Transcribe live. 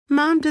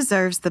Mom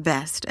deserves the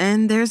best,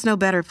 and there's no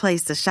better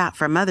place to shop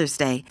for Mother's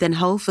Day than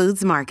Whole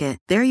Foods Market.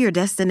 They're your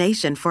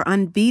destination for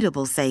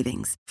unbeatable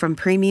savings, from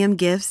premium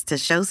gifts to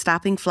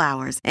show-stopping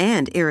flowers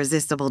and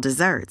irresistible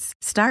desserts.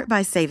 Start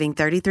by saving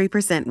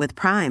 33% with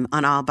Prime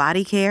on all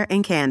body care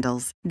and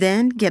candles.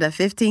 Then get a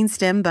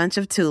 15-stem bunch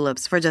of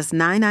tulips for just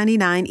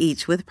 $9.99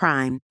 each with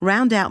Prime.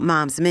 Round out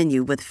Mom's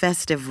menu with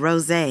festive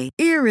rosé,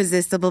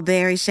 irresistible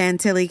berry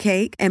chantilly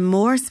cake, and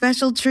more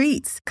special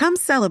treats. Come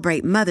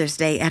celebrate Mother's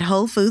Day at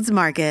Whole Foods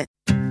Market.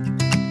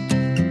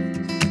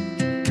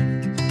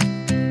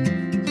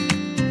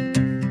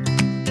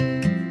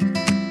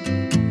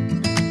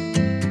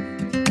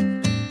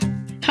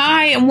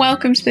 Hi, and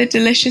welcome to the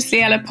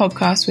Deliciously Ella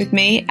podcast with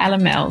me, Ella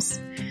Mills.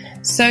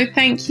 So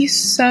thank you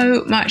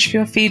so much for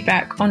your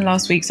feedback on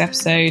last week's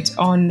episode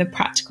on the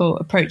practical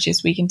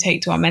approaches we can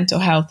take to our mental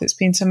health. It's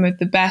been some of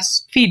the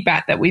best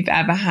feedback that we've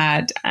ever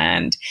had,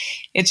 and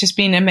it's just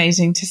been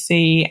amazing to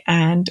see.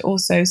 And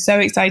also so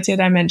excited,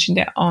 I mentioned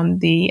it on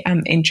the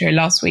intro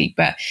last week,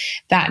 but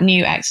that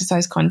new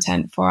exercise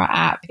content for our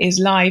app is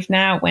live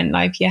now. It went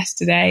live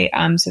yesterday.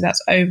 So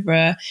that's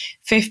over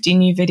 50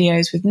 new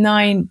videos with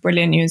 9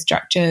 brilliant new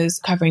instructors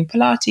covering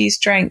Pilates,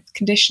 strength,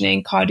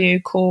 conditioning,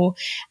 cardio, core,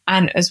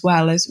 and as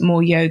well as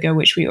more yoga,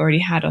 which we already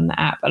had on the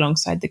app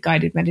alongside the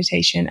guided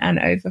meditation, and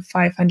over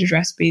 500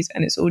 recipes.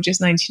 And it's all just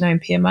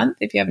 99p a month.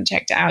 If you haven't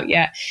checked it out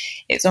yet,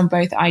 it's on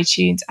both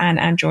iTunes and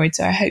Android.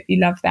 So I hope you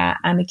love that.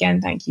 And again,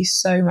 thank you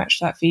so much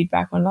for that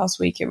feedback on last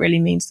week. It really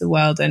means the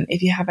world. And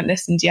if you haven't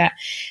listened yet,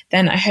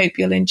 then I hope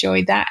you'll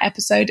enjoy that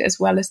episode as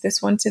well as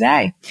this one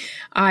today.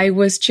 I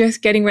was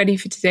just getting ready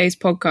for today's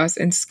podcast,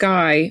 and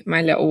Sky,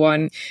 my little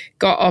one,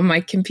 got on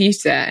my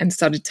computer and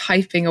started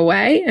typing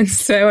away. And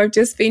so I've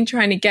just been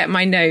trying to get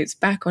my notes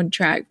back on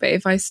track. But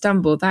if I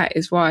stumble, that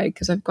is why,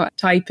 because I've got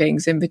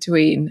typings in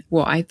between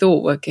what I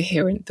thought were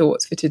coherent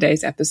thoughts for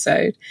today's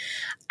episode.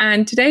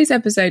 And today's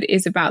episode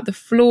is about the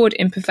flawed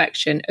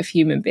imperfection of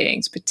human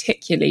beings,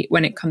 particularly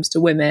when it comes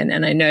to women.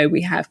 And I know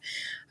we have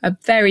a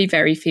very,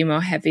 very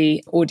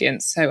female-heavy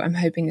audience, so I'm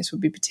hoping this will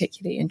be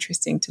particularly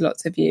interesting to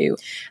lots of you.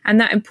 And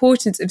that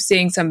importance of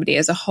seeing somebody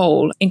as a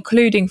whole,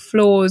 including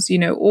flaws,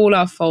 all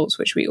our faults,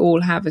 which we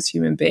all have as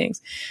human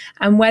beings,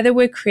 and whether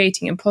we're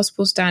creating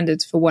impossible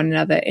standards for one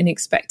another in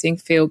expecting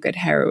feel-good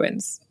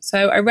heroines.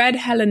 So I read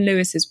Helen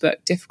Lewis's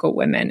book, Difficult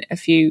Women, a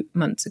few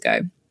months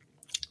ago,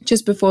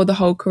 just before the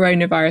whole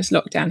coronavirus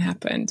lockdown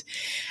happened.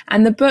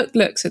 And the book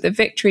looks at the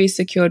victories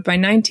secured by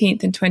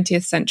 19th and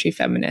 20th century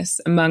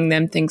feminists, among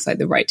them things like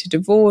the right to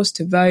divorce,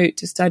 to vote,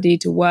 to study,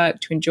 to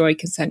work, to enjoy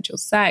consensual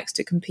sex,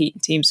 to compete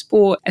in team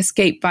sport,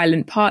 escape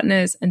violent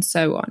partners, and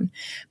so on.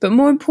 But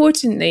more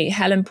importantly,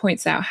 Helen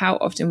points out how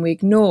often we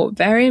ignore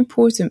very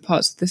important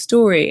parts of the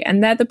story,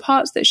 and they're the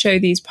parts that show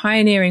these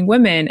pioneering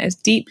women as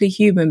deeply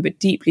human but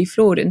deeply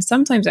flawed, and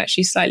sometimes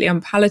actually slightly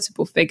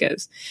unpalatable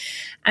figures.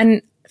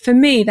 And for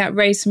me, that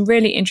raised some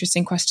really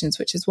interesting questions,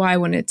 which is why I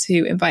wanted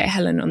to invite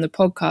Helen on the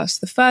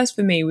podcast. The first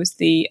for me was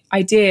the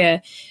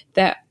idea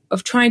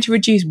of trying to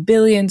reduce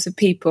billions of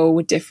people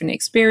with different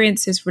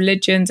experiences,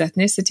 religions,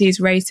 ethnicities,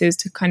 races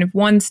to kind of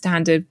one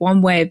standard,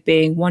 one way of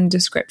being, one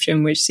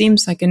description, which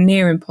seems like a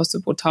near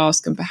impossible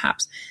task, and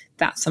perhaps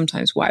that's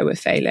sometimes why we're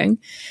failing.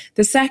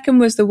 The second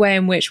was the way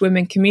in which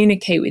women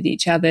communicate with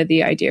each other,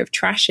 the idea of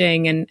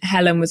trashing, and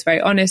Helen was very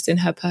honest in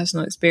her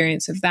personal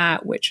experience of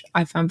that, which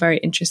I found very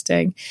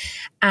interesting.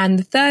 And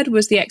the third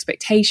was the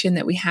expectation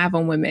that we have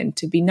on women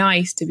to be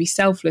nice, to be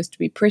selfless, to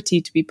be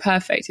pretty, to be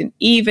perfect. And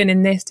even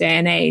in this day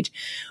and age,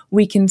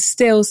 we can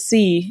still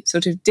see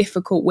sort of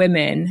difficult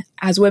women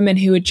as women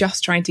who are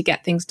just trying to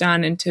get things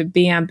done and to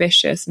be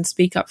ambitious and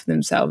speak up for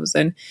themselves,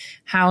 and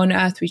how on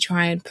earth we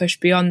try and push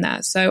beyond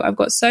that. So I've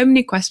got so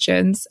many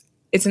questions.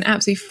 It's an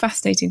absolutely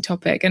fascinating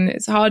topic, and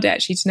it's hard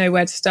actually to know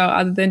where to start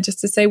other than just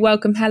to say,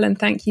 welcome, Helen.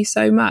 Thank you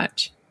so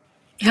much.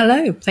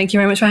 Hello. Thank you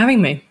very much for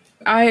having me.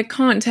 I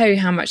can't tell you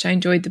how much I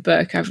enjoyed the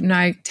book. I've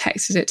now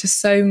texted it to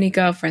so many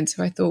girlfriends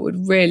who I thought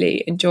would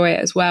really enjoy it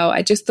as well.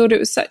 I just thought it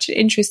was such an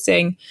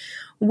interesting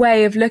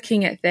way of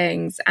looking at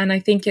things. And I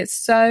think it's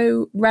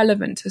so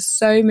relevant to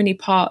so many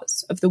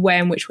parts of the way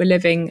in which we're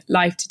living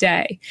life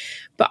today.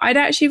 But I'd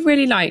actually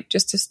really like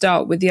just to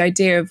start with the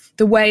idea of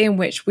the way in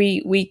which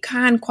we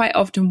can quite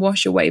often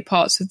wash away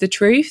parts of the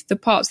truth, the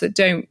parts that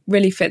don't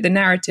really fit the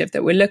narrative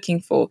that we're looking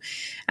for.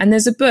 And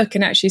there's a book,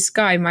 and actually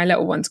Sky, my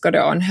little one's got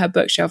it on her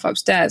bookshelf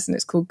upstairs, and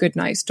it's called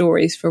Goodnight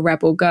Stories for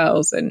Rebel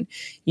Girls. And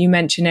you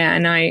mention it,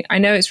 and I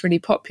know it's really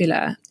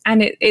popular.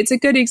 And it's a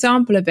good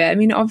example of it. I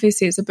mean,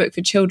 obviously it's a book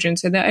for children,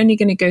 so they're only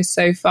going to go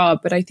so far,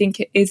 but I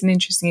think it is an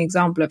interesting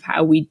example of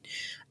how we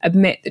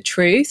admit the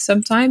truth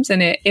sometimes.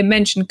 And it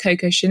mentioned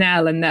Coco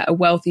Chanel, and that a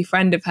wealthy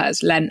friend of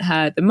hers lent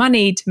her the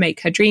money to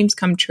make her dreams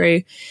come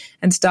true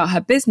and start her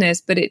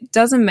business. But it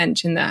doesn't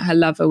mention that her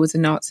lover was a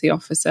Nazi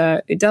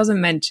officer. It doesn't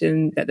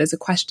mention that there's a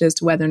question as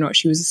to whether or not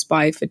she was a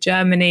spy for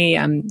Germany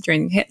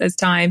during Hitler's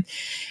time.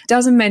 It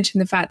doesn't mention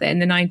the fact that in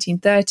the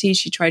 1930s,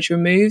 she tried to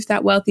remove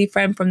that wealthy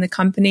friend from the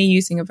company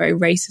using a very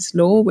racist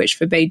law, which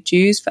forbade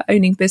Jews for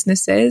owning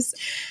businesses.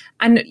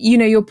 And, you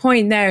know, your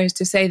point there is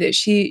to say that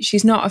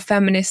she's not a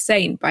feminist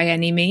saint by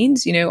any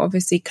means. You know,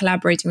 obviously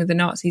collaborating with the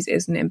Nazis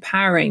isn't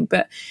empowering,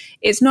 but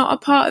it's not a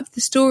part of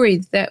the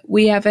story that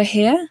we ever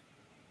hear.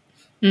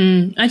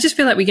 I just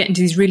feel like we get into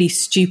these really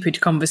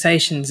stupid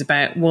conversations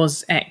about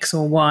was X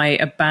or Y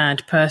a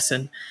bad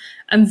person.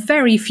 And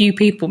very few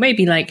people,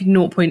 maybe like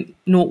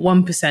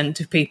 0.01%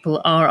 of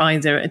people, are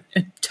either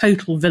a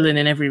total villain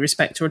in every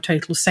respect or a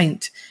total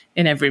saint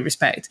in every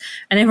respect.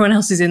 And everyone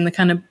else is in the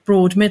kind of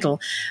broad middle.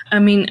 I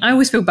mean, I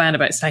always feel bad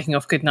about slagging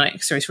off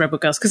Goodnight Stories for Rebel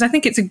Girls, because I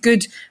think it's a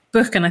good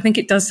book and I think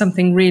it does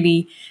something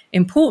really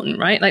important,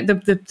 right? Like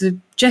the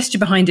gesture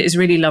behind it is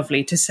really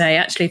lovely to say,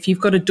 actually, if you've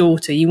got a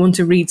daughter, you want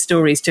to read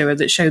stories to her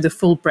that show the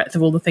full breadth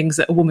of all the things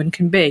that a woman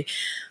can be.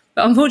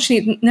 But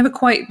unfortunately, never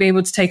quite be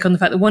able to take on the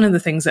fact that one of the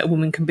things that a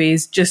woman can be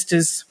is just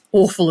as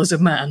awful as a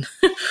man.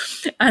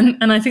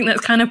 and I think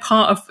that's kind of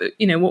part of,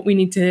 you know, what we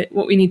need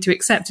to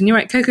accept. And you're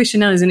right, Coco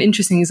Chanel is an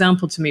interesting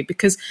example to me,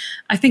 because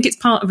I think it's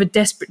part of a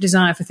desperate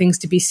desire for things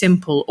to be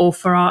simple or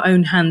for our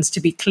own hands to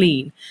be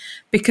clean.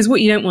 Because what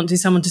you don't want is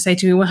someone to say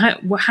to me,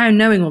 well, how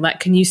knowing all that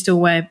can you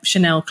still wear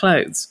Chanel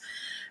clothes?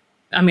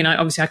 I mean, I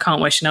can't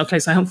wear Chanel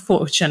clothes. I haven't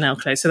fought with Chanel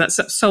clothes, so that's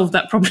solved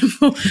that problem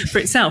for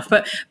itself.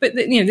 But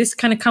you know, this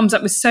kind of comes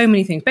up with so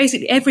many things.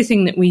 Basically,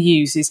 everything that we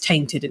use is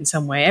tainted in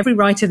some way. Every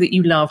writer that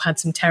you love had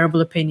some terrible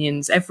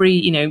opinions. Every,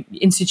 you know,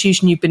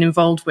 institution you've been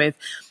involved with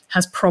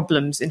has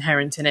problems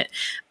inherent in it,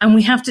 and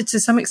we have to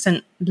some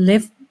extent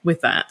live with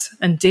that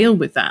and deal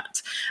with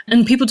that.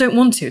 And people don't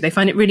want to. They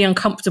find it really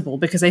uncomfortable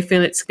because they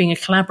feel it's being a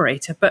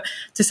collaborator. But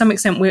to some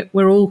extent,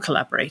 we're all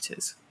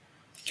collaborators.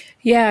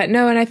 Yeah,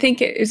 no, and I think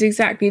it is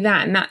exactly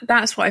that. And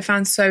that's what I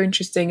found so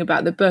interesting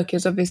about the book,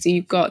 is obviously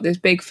you've got this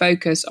big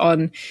focus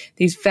on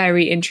these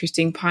very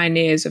interesting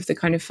pioneers of the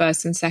kind of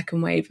first and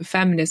second wave of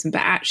feminism.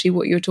 But actually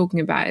what you're talking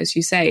about, as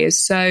you say, is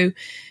so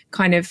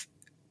kind of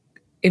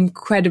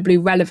incredibly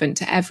relevant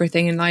to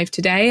everything in life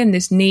today, and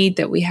this need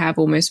that we have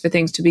almost for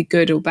things to be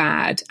good or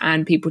bad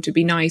and people to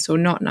be nice or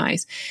not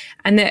nice,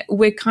 and that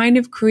we're kind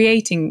of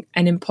creating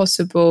an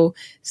impossible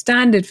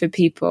standard for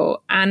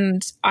people.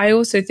 And I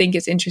also think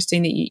it's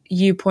interesting that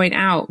you point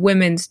out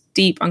women's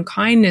deep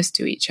unkindness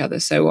to each other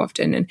so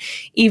often, and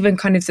even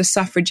kind of the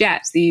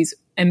suffragettes, these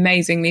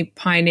amazingly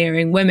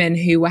pioneering women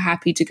who were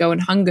happy to go on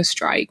hunger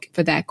strike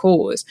for their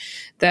cause,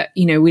 that,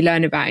 you know, we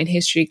learn about in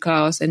history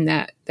class and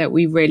that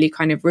we really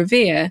kind of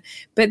revere.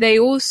 But they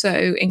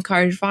also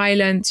encouraged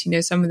violence. You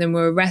know, some of them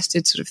were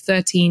arrested sort of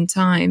 13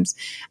 times.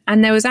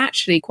 And there was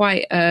actually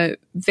quite a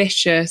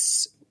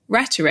vicious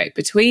rhetoric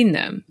between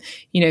them.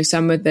 You know,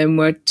 some of them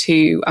were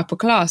too upper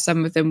class,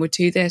 some of them were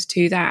too this,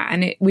 too that.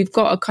 And we've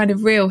got a kind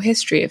of real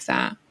history of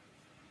that.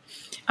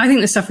 I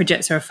think the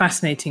suffragettes are a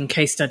fascinating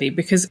case study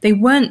because they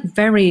weren't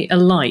very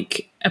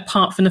alike,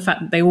 apart from the fact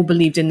that they all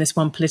believed in this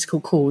one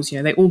political cause. You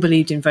know, they all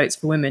believed in votes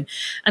for women.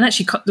 And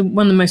actually,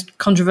 one of the most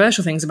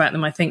controversial things about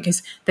them, I think,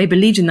 is they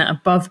believed in that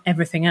above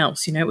everything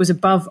else. You know, it was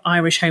above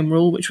Irish Home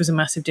Rule, which was a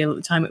massive deal at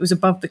the time. It was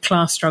above the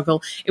class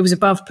struggle. It was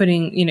above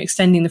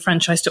extending the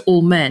franchise to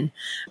all men,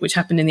 which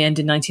happened in the end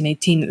in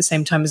 1918 at the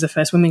same time as the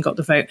first women got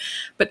the vote.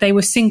 But they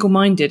were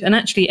single-minded. And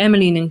actually,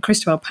 Emmeline and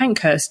Christabel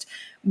Pankhurst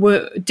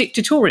were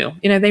dictatorial.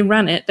 You know, they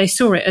ran it, they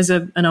saw it as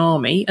an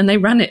army, and they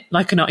ran it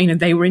like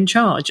they were in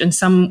charge. And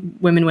some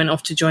women went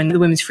off to join the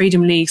Women's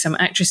Freedom League. Some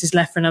actresses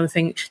left for another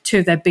thing. Two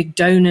of their big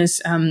donors,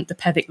 the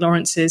Pethick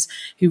Lawrences,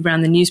 who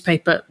ran the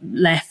newspaper,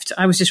 left.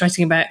 I was just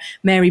writing about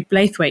Mary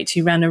Blaithwaite,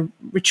 who ran a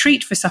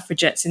retreat for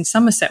suffragettes in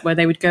Somerset, where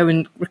they would go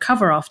and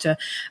recover after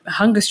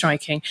hunger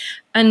striking.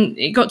 And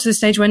it got to the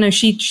stage where, no,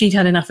 she'd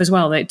had enough as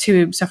well. Like,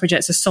 two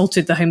suffragettes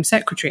assaulted the Home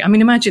Secretary. I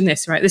mean, imagine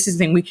this, right? This is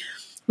the thing.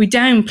 We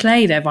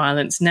downplay their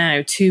violence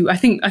now to, I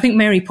think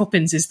Mary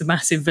Poppins is the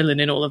massive villain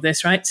in all of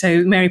this, right?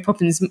 So Mary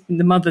Poppins,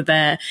 the mother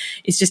there,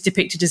 is just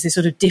depicted as this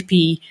sort of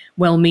dippy,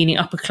 well-meaning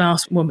upper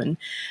class woman.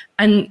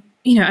 And,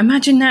 you know,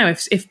 imagine now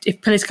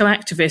if political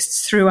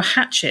activists threw a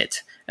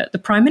hatchet at the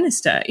Prime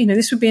Minister. You know,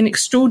 this would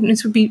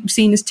be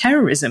seen as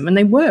terrorism, and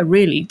they were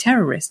really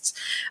terrorists.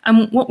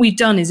 And what we've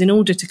done is, in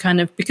order to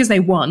kind of, because they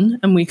won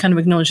and we kind of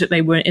acknowledge that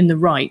they were in the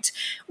right,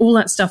 all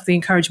that stuff, the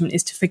encouragement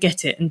is to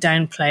forget it and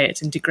downplay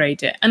it and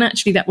degrade it. And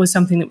actually that was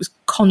something that was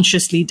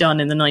consciously done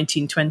in the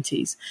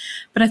 1920s.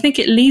 But I think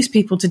it leaves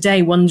people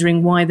today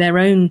wondering why their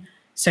own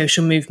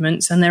social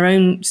movements and their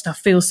own stuff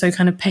feels so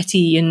kind of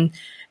petty and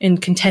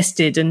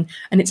contested, and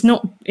it's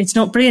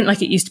not brilliant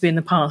like it used to be in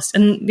the past.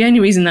 And the only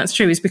reason that's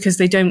true is because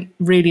they don't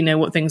really know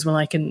what things were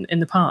like in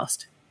the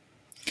past.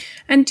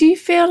 And do you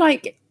feel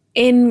like,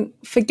 in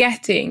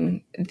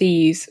forgetting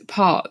these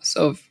parts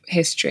of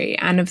history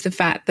and of the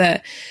fact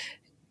that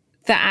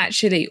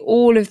actually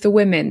all of the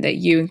women that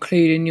you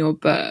include in your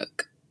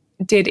book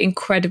did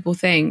incredible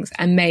things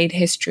and made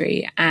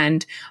history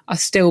and are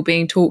still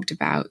being talked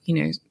about, you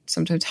know,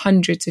 sometimes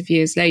hundreds of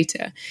years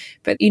later.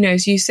 But, you know,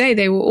 as you say,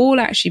 they were all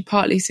actually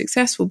partly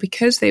successful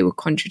because they were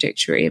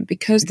contradictory, and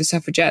because the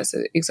suffragettes,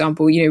 for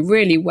example, you know,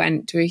 really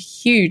went to a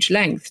huge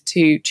length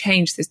to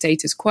change the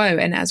status quo.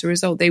 And as a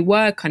result, they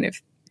were kind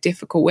of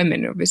difficult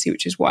women, obviously,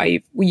 which is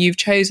why you've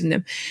chosen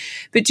them.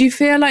 But do you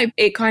feel like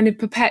it kind of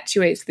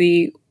perpetuates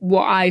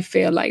what I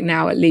feel like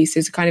now at least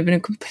is kind of a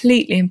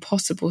completely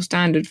impossible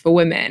standard for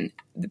women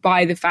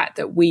by the fact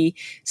that we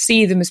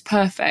see them as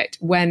perfect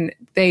when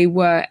they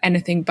were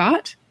anything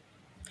but?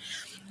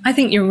 I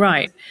think you're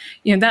right.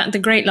 That the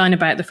great line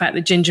about the fact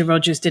that Ginger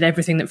Rogers did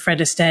everything that Fred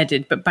Astaire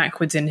did, but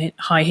backwards in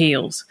high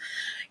heels.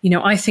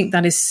 I think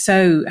that is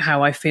so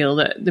how I feel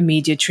that the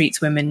media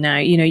treats women now.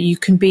 You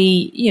can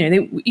be,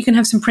 you can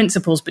have some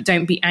principles, but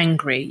don't be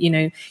angry.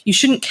 You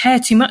shouldn't care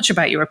too much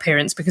about your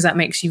appearance because that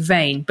makes you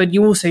vain, but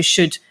you also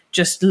should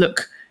just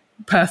look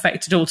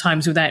perfect at all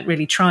times without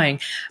really trying.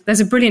 There's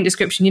a brilliant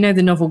description,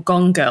 the novel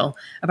Gone Girl,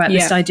 about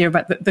this idea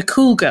about the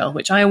cool girl,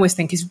 which I always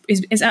think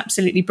is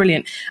absolutely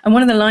brilliant. And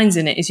one of the lines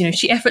in it is,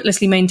 she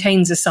effortlessly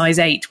maintains a size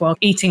 8 while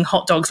eating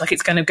hot dogs like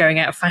it's kind of going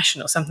out of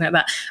fashion or something like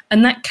that.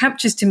 And that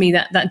captures to me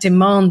that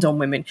demand on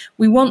women.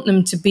 We want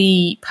them to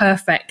be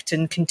perfect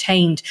and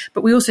contained,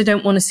 but we also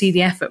don't want to see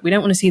the effort. We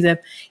don't want to see the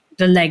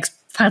legs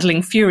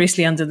paddling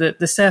furiously under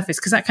the surface,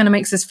 because that kind of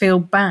makes us feel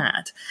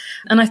bad.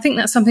 And I think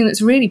that's something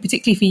that's really,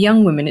 particularly for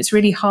young women, it's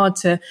really hard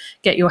to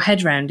get your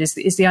head around, is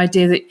the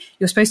idea that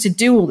you're supposed to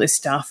do all this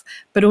stuff,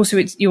 but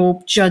also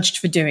you're judged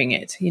for doing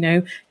it.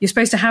 You're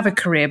supposed to have a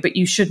career, but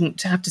you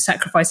shouldn't have to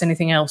sacrifice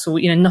anything else, or,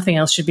 nothing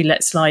else should be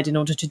let slide in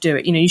order to do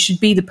it. You should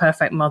be the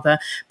perfect mother,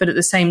 but at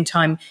the same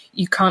time,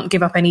 you can't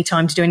give up any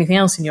time to do anything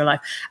else in your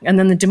life. And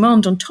then the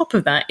demand on top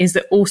of that is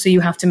that also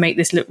you have to make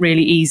this look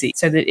really easy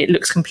so that it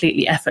looks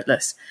completely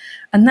effortless.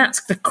 And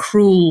that's the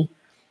cruel,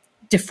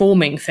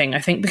 deforming thing, I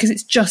think, because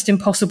it's just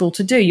impossible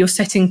to do. You're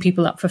setting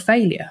people up for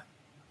failure.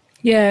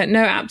 Yeah,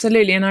 no,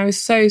 absolutely. And I was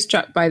so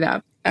struck by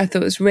that. I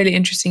thought it was really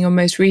interesting, your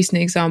most recent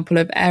example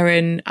of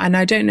Erin, and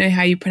I don't know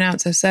how you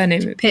pronounce her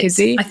surname.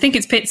 Pizzi? I think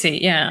it's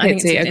Pizzi, yeah. I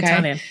think it's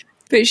Italian.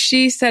 But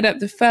she set up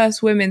the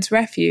first women's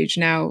refuge,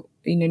 now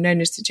known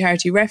as the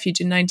Charity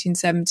Refuge, in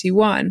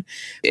 1971.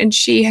 And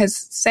she has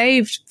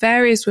saved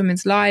various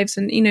women's lives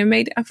and,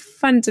 made a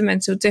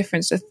fundamental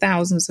difference to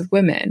thousands of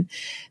women.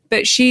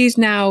 But she's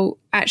now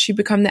actually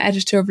become the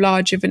editor of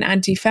large of an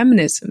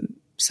anti-feminism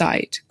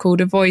site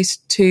called A Voice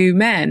to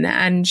Men,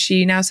 and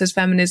she now says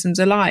feminism's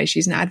a lie.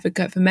 She's an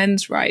advocate for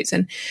men's rights,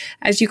 and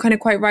as you kind of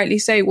quite rightly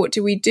say, what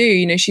do we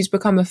do? She's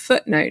become a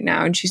footnote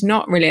now, and she's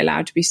not really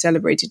allowed to be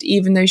celebrated,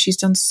 even though she's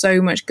done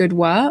so much good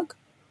work.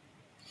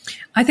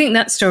 I think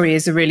that story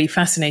is a really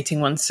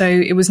fascinating one. So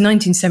it was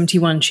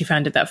 1971 she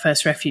founded that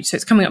first refuge, so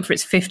it's coming up for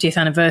its 50th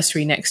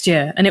anniversary next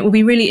year, and it will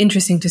be really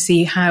interesting to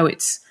see how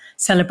it's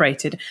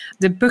celebrated.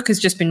 The book has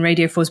just been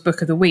Radio 4's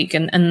Book of the Week,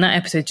 and that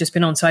episode's just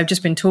been on, so I've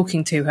just been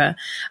talking to her.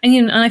 And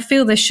and I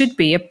feel there should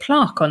be a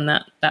plaque on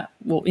that that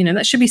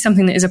should be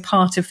something that is a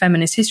part of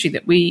feminist history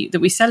that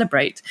we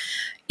celebrate,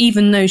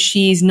 even though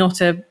she's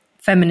not a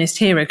feminist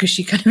hero, because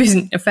she kind of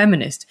isn't a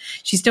feminist.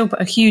 She's still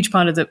a huge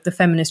part of the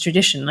feminist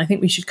tradition, and I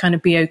think we should kind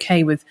of be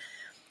okay with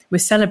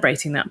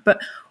celebrating that. But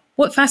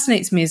what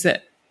fascinates me is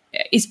that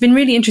it's been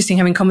really interesting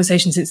having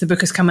conversations since the book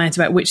has come out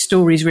about which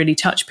stories really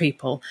touch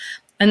people.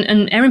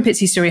 And Erin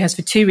Pizzi's story has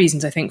for two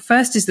reasons, I think.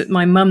 First is that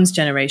my mum's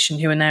generation,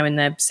 who are now in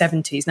their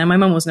 70s, now my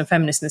mum wasn't a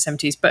feminist in the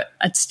 70s, but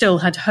I'd still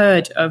had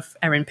heard of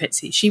Erin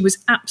Pizzi. She was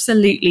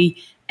absolutely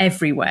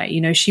everywhere.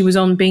 She was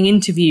on being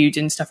interviewed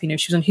and stuff. She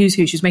was on Who's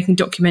Who, she was making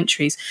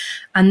documentaries.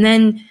 And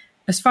then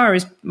as far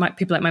as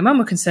people like my mum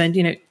were concerned,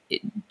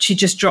 she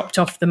just dropped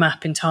off the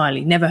map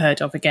entirely, never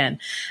heard of again.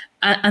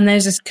 And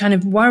there's this kind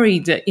of worry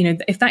that,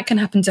 if that can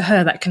happen to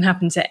her, that can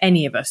happen to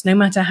any of us, no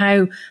matter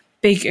how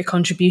big a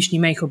contribution you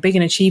make or big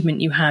an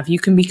achievement you have, you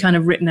can be kind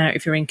of written out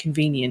if you're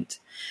inconvenient.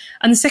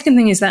 And the second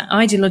thing is that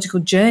ideological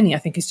journey, I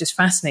think, is just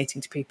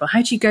fascinating to people.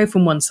 How do you go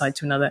from one side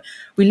to another?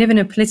 We live in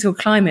a political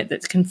climate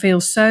that can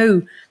feel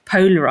so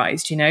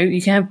polarized.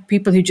 You can have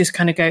people who just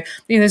kind of go,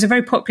 there's a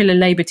very popular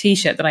Labour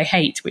T-shirt that I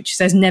hate, which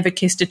says never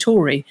kissed a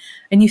Tory.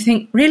 And you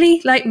think,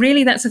 really?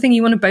 Really, that's the thing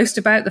you want to boast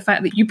about? The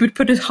fact that you would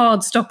put a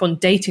hard stop on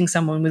dating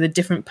someone with a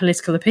different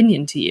political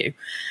opinion to you.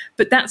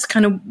 But that's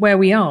kind of where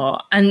we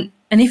are. And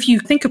if you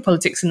think of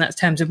politics in that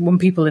terms of one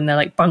people in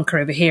their bunker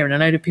over here and a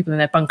load of people in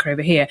their bunker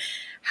over here,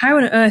 how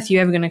on earth are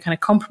you ever going to kind of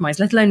compromise,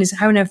 let alone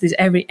how on earth is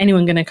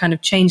anyone going to kind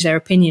of change their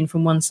opinion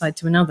from one side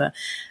to another?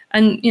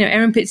 And,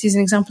 Erin Pizzi is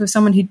an example of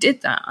someone who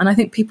did that. And I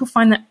think people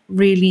find that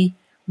really,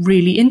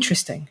 really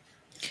interesting.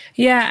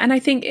 Yeah, and I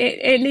think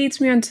it leads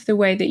me on to the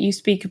way that you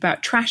speak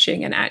about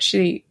trashing. And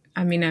actually,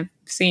 I've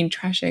seen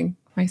trashing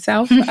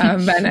myself,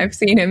 and I've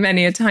seen it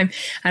many a time,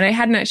 and I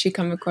hadn't actually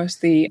come across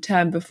the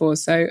term before,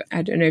 so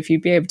I don't know if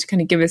you'd be able to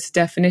kind of give us a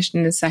definition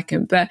in a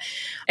second. But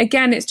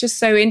again, it's just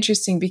so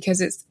interesting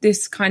because it's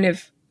this kind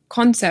of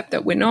concept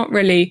that we're not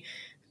really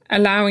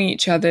allowing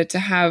each other to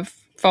have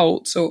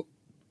faults or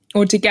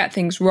to get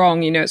things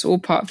wrong. It's all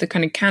part of the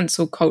kind of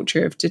cancel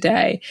culture of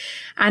today.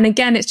 And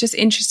again, it's just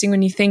interesting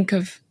when you think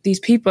of these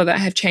people that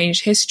have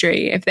changed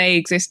history, if they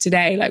exist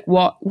today,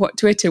 what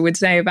Twitter would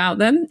say about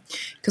them,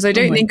 because I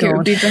don't think it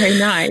would be very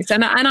nice.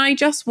 And I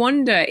just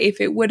wonder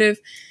if it would have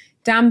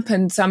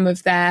dampened some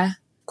of their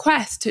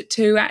quest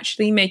to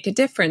actually make a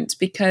difference,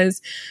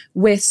 because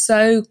we're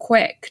so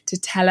quick to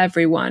tell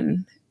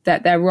everyone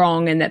that they're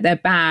wrong and that they're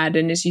bad.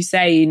 And as you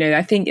say, you know,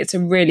 I think it's a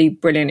really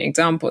brilliant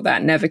example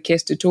that never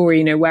kissed a Tory,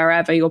 you know,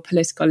 wherever your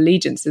political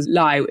allegiances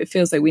lie, it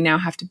feels like we now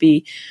have to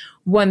be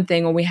one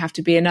thing or we have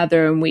to be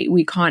another, and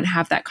we can't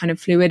have that kind of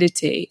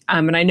fluidity.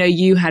 And I know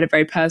you had a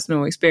very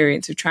personal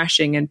experience of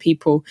trashing and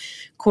people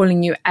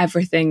calling you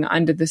everything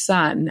under the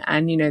sun,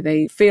 and, you know,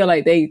 they feel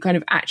like they kind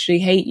of actually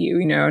hate you,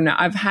 you know, and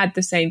I've had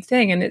the same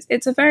thing. And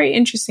it's a very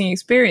interesting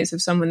experience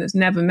of someone that's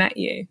never met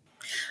you.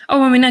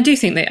 Oh, I mean, I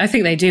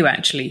think they do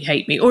actually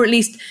hate me, or at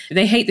least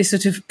they hate this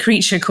sort of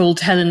creature called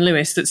Helen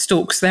Lewis that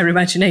stalks their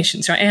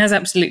imaginations, right? It has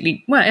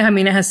absolutely, well, I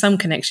mean, it has some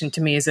connection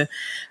to me as a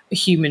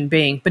human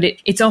being, but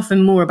it's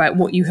often more about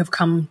what you have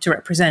come to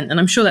represent. And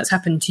I'm sure that's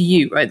happened to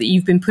you, right? That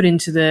you've been put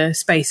into the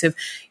space of,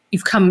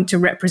 you've come to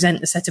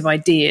represent a set of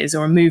ideas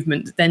or a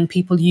movement, that then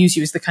people use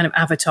you as the kind of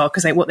avatar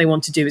because what they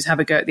want to do is have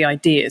a go at the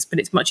ideas, but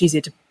it's much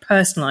easier to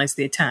personalize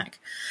the attack.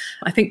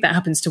 I think that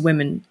happens to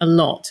women a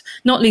lot,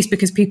 not least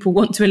because people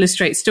want to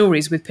illustrate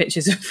stories with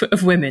pictures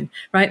of women,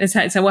 right?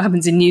 That's what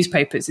happens in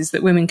newspapers, is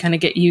that women kind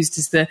of get used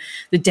as the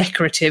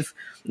decorative,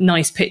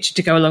 nice picture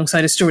to go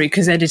alongside a story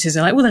because editors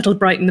are like, well, that'll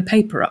brighten the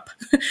paper up.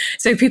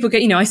 So people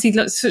get, you know, I see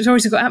lots of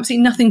stories have got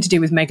absolutely nothing to do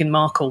with Meghan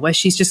Markle, where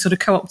she's just sort of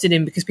co-opted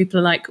in because people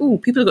are like, oh,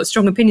 people have got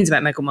strong opinions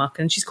about Meghan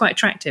Markle and she's quite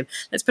attractive.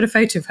 Let's put a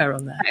photo of her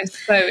on there. That is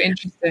so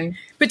interesting.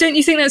 But don't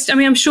you think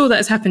I'm sure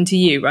that's happened to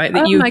you, right?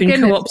 That you've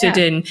been co-opted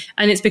in,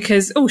 and it's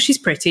because, oh, she's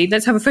pretty.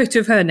 Let's have a photo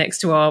of her next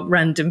to our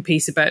random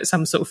piece about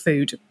some sort of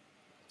food.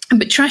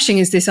 But trashing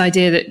is this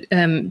idea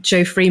that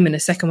Jo Freeman, a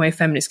second wave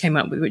feminist, came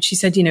up with, which she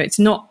said, you know, it's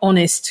not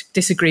honest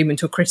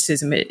disagreement or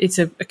criticism. It's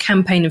a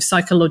campaign of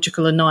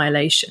psychological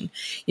annihilation.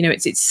 You know,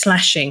 it's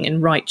slashing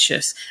and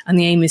righteous, and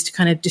the aim is to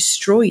kind of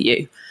destroy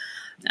you.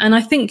 And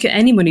I think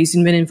anyone who's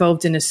been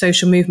involved in a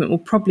social movement will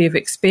probably have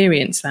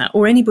experienced that,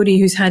 or anybody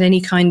who's had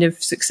any kind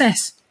of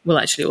success will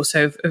actually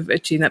also have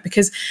achieved that,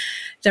 because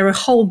there are a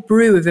whole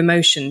brew of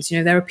emotions. You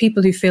know, there are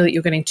people who feel that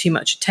you're getting too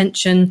much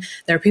attention.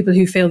 There are people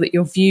who feel that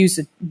your views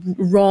are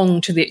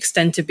wrong to the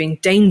extent of being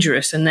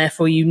dangerous, and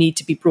therefore you need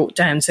to be brought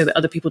down so that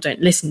other people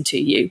don't listen to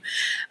you.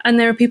 And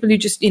there are people who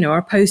just, you know, are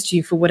opposed to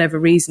you for whatever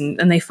reason,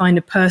 and they find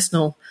a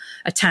personal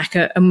attack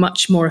a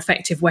much more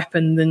effective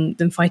weapon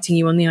than fighting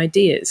you on the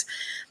ideas.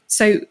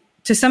 So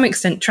to some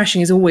extent,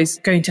 trashing is always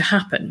going to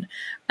happen.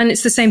 And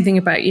it's the same thing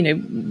about, you know,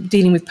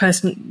 dealing with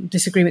personal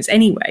disagreements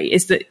anyway,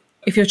 is that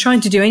if you're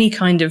trying to do any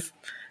kind of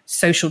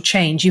social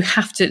change, you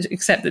have to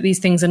accept that these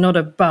things are not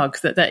a bug,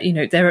 that you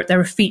know, they're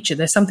a feature.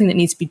 There's something that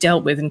needs to be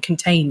dealt with and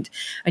contained,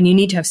 and you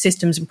need to have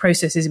systems and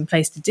processes in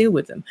place to deal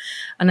with them.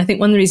 And I think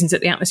one of the reasons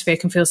that the atmosphere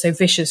can feel so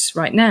vicious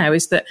right now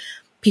is that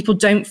people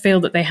don't feel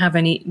that they have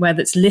anywhere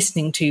that's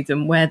listening to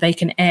them, where they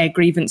can air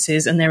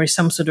grievances and there is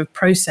some sort of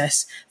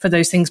process for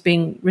those things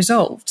being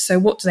resolved. So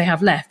what do they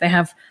have left? They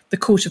have the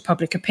court of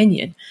public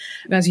opinion.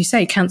 As you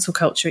say, cancel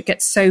culture, it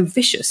gets so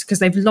vicious because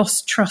they've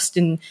lost trust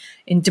in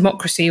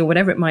democracy or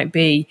whatever it might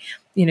be,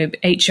 you know,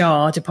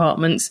 HR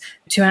departments,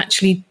 to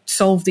actually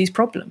solve these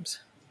problems.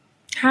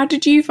 How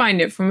did you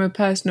find it from a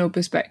personal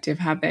perspective,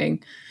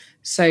 having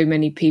so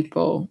many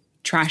people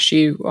trash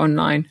you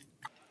online?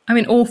 I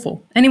mean,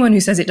 awful. Anyone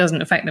who says it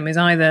doesn't affect them is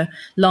either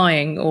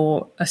lying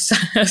or a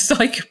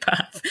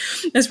psychopath,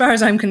 as far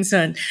as I'm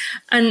concerned.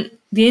 And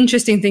the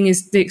interesting thing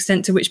is the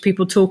extent to which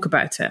people talk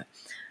about it.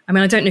 I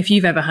mean, I don't know if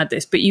you've ever had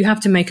this, but you have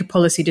to make a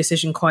policy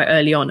decision quite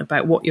early on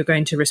about what you're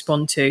going to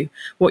respond to,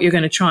 what you're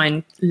going to try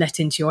and let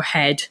into your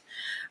head,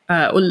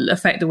 or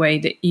affect the way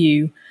that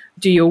you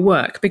do your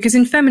work. Because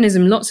in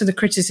feminism, lots of the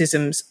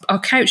criticisms are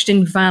couched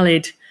in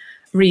valid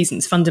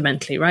reasons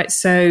fundamentally, right?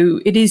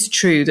 So it is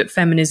true that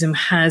feminism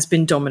has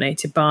been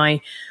dominated by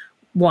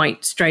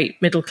white,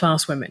 straight,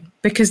 middle-class women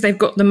because they've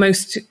got the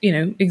most, you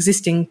know,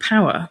 existing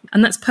power.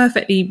 And that's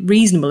perfectly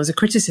reasonable as a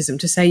criticism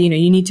to say, you know,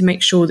 you need to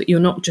make sure that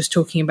you're not just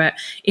talking about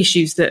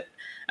issues that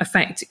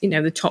affect, you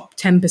know, the top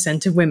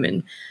 10% of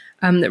women,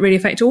 that really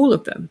affect all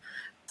of them.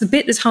 The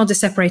bit that's hard to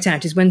separate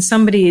out is when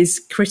somebody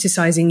is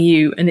criticizing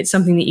you and it's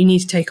something that you need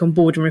to take on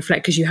board and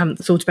reflect because you haven't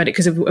thought about it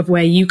because of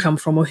where you come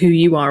from or who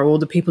you are or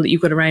the people that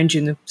you've got around you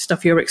and the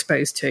stuff you're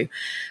exposed to,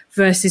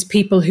 versus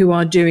people who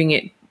are doing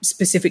it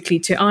specifically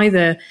to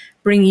either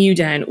bring you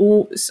down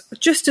or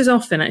just as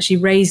often actually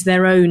raise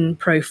their own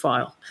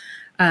profile.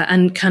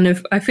 And kind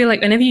of, I feel like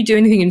whenever you do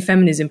anything in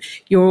feminism,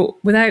 you're,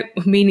 without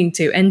meaning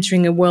to,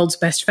 entering a world's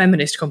best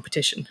feminist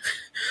competition,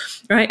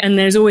 right? And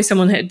there's always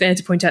someone there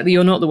to point out that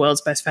you're not the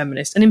world's best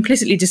feminist, and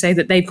implicitly to say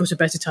that they've got a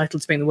better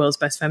title to being the world's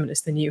best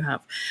feminist than you have.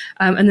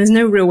 And there's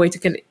no real way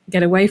to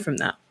get away from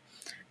that.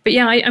 But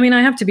yeah, I mean,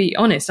 I have to be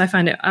honest, I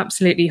found it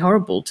absolutely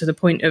horrible to the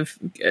point of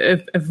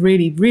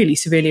really, really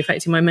severely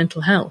affecting my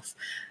mental health.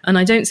 And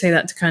I don't say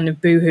that to kind of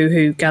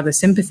boo-hoo-hoo gather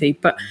sympathy,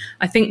 but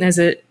I think there's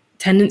a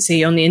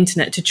tendency on the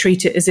internet to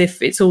treat it as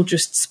if it's all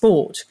just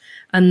sport,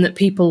 and that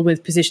people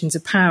with positions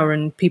of power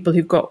and people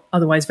who've got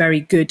otherwise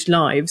very good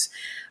lives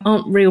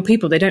aren't real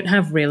people. They don't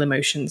have real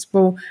emotions.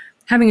 Well,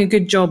 having a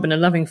good job and a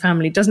loving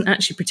family doesn't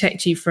actually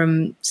protect you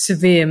from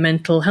severe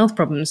mental health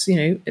problems.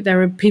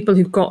 There are people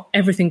who've got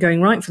everything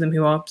going right for them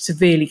who are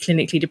severely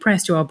clinically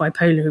depressed, who are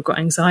bipolar, who've got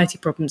anxiety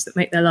problems that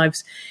make their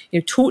lives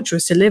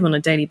torturous to live on a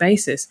daily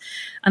basis.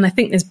 And I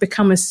think there's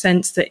become a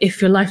sense that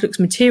if your life looks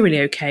materially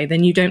okay,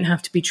 then you don't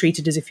have to be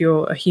treated as if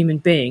you're a human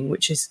being,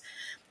 which is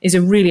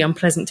a really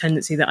unpleasant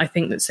tendency that I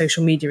think that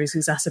social media has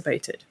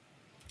exacerbated.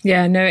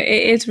 Yeah, no, it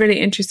is really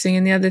interesting.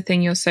 And the other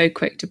thing you're so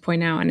quick to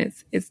point out, and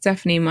it's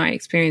definitely my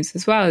experience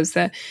as well, is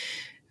that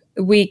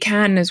we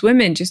can, as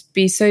women, just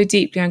be so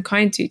deeply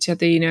unkind to each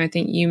other. I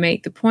think you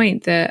make the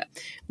point that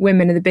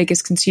women are the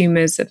biggest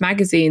consumers of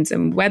magazines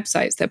and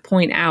websites that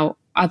point out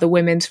other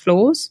women's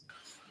flaws.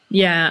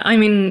 Yeah, I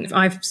mean,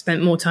 I've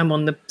spent more time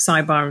on the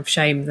sidebar of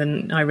shame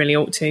than I really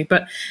ought to.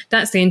 But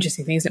that's the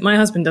interesting thing, is that my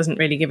husband doesn't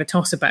really give a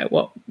toss about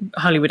what a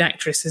Hollywood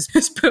actress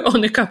has put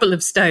on a couple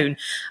of stone.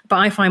 But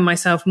I find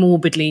myself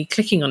morbidly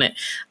clicking on it.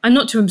 And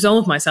not to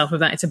absolve myself of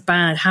that, it's a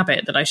bad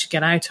habit that I should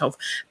get out of.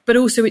 But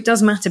also it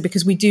does matter,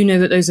 because we do know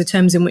that those are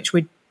terms in which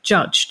we're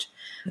judged.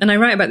 And I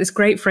write about this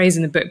great phrase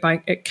in the book by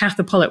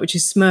Cather Pollitt, which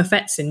is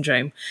Smurfette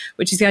syndrome,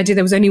 which is the idea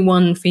there was only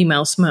one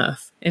female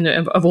Smurf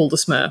of all the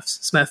Smurfs,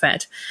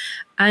 Smurfette.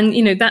 And,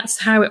 that's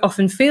how it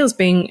often feels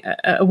being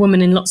a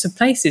woman in lots of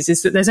places,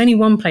 is that there's only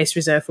one place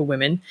reserved for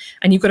women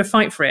and you've got to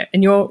fight for it.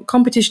 And your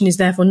competition is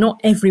therefore not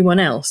everyone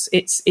else.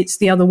 It's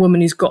the other woman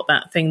who's got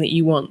that thing that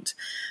you want.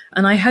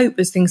 And I hope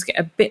as things get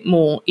a bit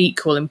more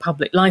equal in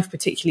public life,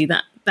 particularly,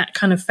 that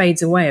kind of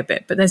fades away a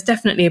bit. But there's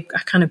definitely a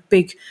kind of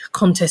big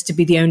contest to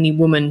be the only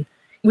woman.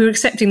 We're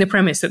accepting the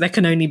premise that there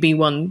can only be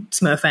one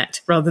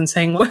Smurfette, rather than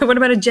saying, well, what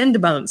about a gender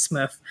balanced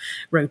Smurf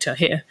rota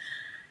here?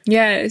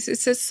 Yeah,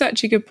 it's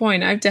such a good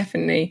point. I've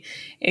definitely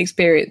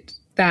experienced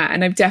that.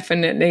 And I've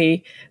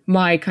definitely,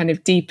 my kind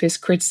of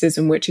deepest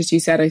criticism, which, as you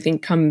said, I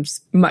think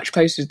comes much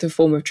closer to the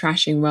form of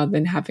trashing rather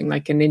than having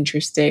like an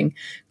interesting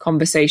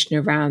conversation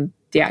around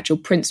the actual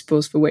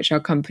principles for which our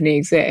company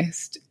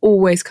exists,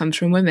 always comes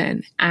from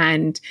women.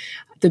 And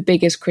the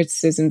biggest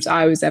criticisms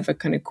I was ever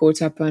kind of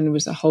caught up on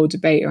was a whole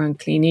debate around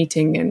clean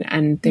eating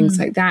and things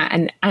like that.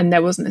 And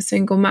there wasn't a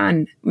single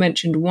man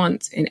mentioned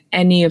once in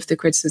any of the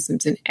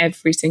criticisms in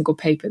every single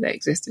paper that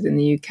existed in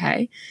the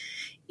UK,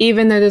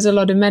 even though there's a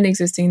lot of men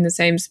existing in the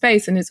same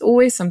space. And it's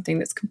always something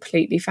that's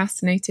completely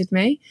fascinated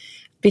me,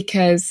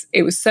 because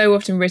it was so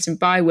often written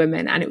by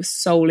women and it was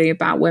solely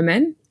about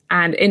women.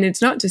 And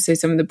it's not to say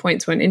some of the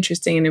points weren't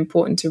interesting and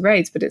important to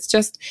raise, but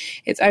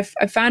I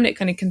found it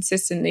kind of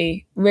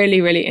consistently really,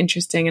 really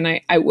interesting.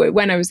 And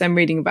when I was then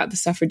reading about the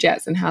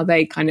suffragettes and how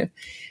they kind of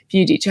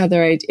viewed each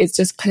other, it's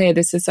just clear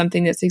this is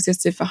something that's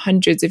existed for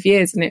hundreds of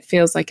years. And it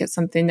feels like it's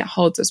something that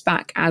holds us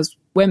back as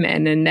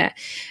women, and that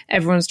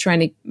everyone's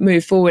trying to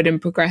move forward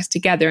and progress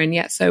together. And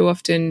yet so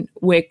often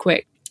we're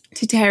quick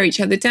to tear each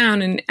other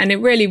down. And it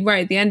really,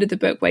 right at the end of the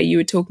book, where you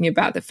were talking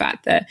about the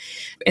fact that,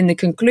 in the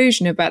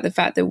conclusion, about the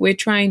fact that we're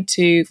trying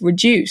to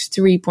reduce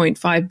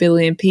 3.5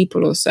 billion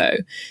people or so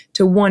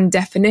to one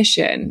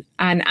definition.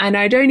 And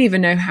I don't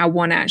even know how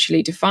one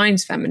actually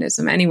defines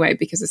feminism anyway,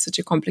 because it's such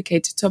a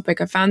complicated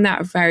topic. I found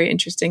that a very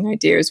interesting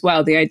idea as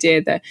well. The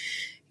idea that,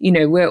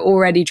 we're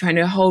already trying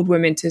to hold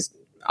women to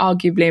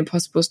arguably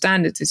impossible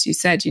standards. As you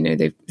said,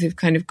 they've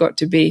kind of got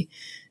to be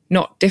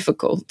not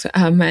difficult.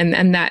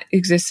 And that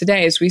exists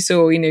today. As we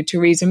saw,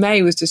 Theresa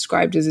May was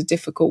described as a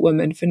difficult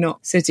woman for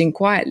not sitting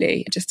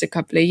quietly just a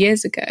couple of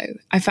years ago.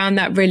 I found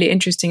that really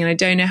interesting. And I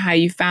don't know how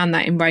you found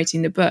that in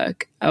writing the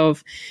book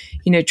of,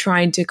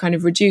 trying to kind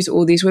of reduce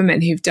all these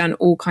women who've done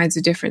all kinds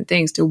of different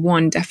things to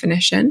one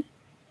definition.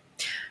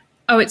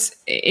 Oh, it's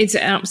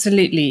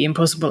absolutely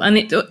impossible.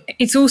 And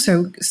it's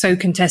also so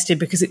contested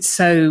because it's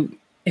so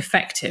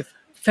effective.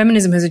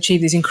 Feminism has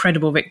achieved these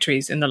incredible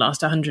victories in the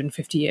last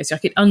 150 years.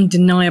 Like, it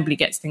undeniably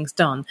gets things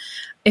done.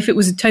 If it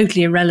was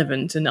totally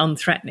irrelevant and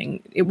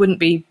unthreatening, it wouldn't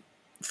be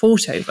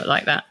fought over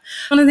like that.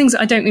 One of the things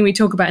that I don't think we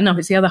talk about enough,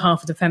 it's the other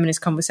half of the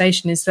feminist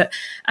conversation, is that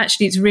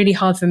actually it's really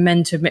hard for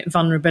men to admit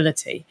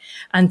vulnerability,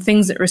 and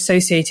things that are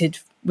associated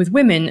with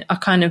women are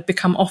kind of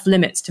become off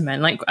limits to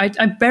men. Like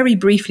I very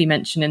briefly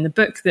mention in the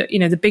book that,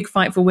 the big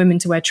fight for women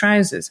to wear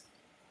trousers.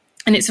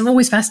 And it's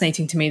always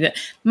fascinating to me that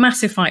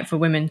massive fight for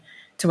women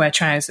to wear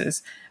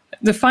trousers.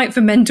 The fight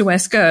for men to wear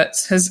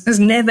skirts has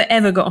never,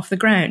 ever got off the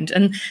ground.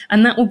 And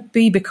that will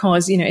be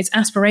because, it's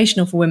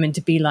aspirational for women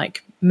to be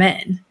like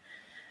men.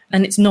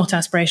 And it's not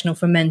aspirational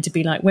for men to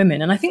be like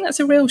women. And I think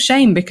that's a real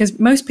shame, because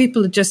most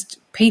people are just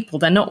people.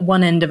 They're not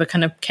one end of a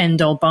kind of Ken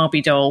doll,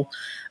 Barbie doll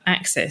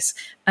axis.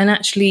 And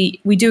actually,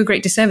 we do a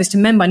great disservice to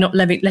men by not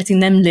letting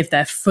them live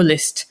their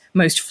fullest,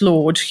 most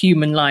flawed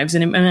human lives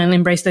and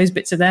embrace those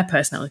bits of their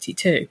personality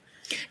too.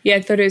 Yeah,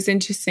 I thought it was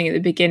interesting at the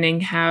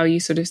beginning how you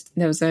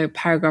there was a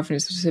paragraph and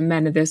it sort of said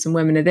men are this and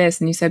women are this,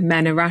 and you said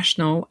men are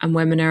rational and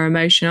women are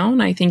emotional.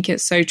 And I think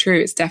it's so true.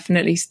 It's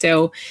definitely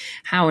still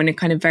how, in a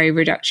kind of very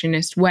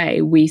reductionist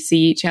way, we see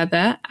each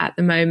other at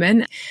the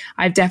moment.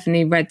 I've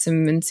definitely read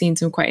and seen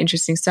some quite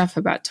interesting stuff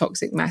about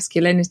toxic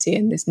masculinity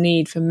and this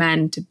need for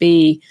men to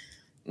be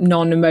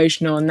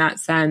non-emotional in that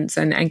sense,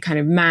 and kind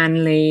of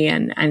manly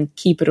and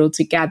keep it all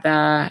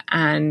together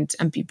and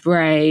be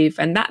brave.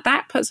 And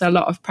that puts a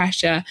lot of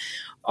pressure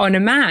on a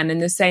man, in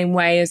the same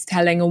way as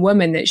telling a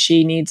woman that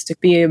she needs to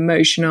be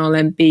emotional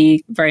and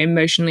be very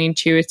emotionally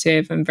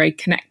intuitive and very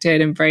connected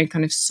and very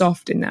kind of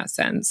soft in that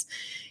sense.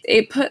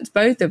 It puts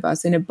both of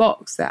us in a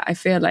box that I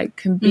feel like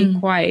can be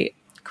quite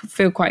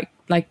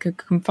like a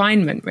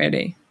confinement,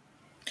 really.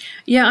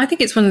 Yeah, I think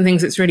it's one of the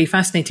things that's really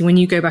fascinating when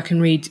you go back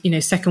and read,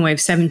 second wave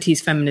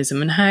 70s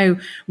feminism and how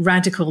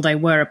radical they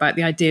were about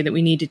the idea that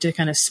we needed to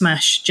kind of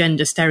smash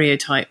gender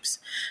stereotypes.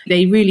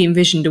 They really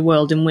envisioned a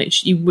world in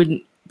which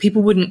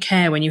people wouldn't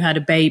care when you had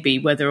a baby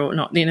whether or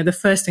not, the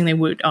first thing they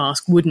would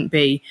ask wouldn't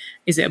be,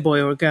 is it a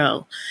boy or a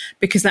girl?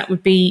 Because that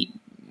would be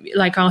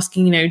like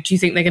asking, do you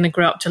think they're going to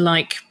grow up to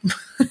like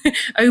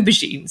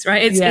aubergines,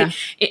 right?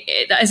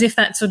 As if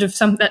that sort of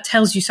that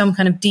tells you some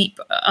kind of deep,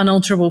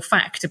 unalterable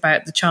fact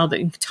about the child that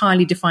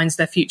entirely defines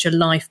their future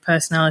life,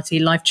 personality,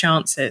 life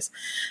chances.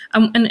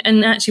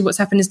 And actually what's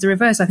happened is the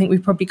reverse. I think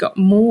we've probably got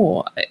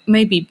more,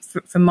 maybe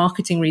for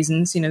marketing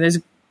reasons, there's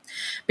a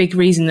big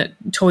reason that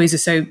toys are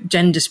so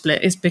gender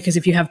split is because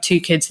if you have two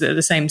kids that are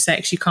the same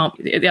sex, you can't,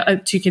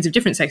 two kids of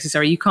different sexes,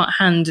 you can't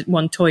hand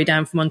one toy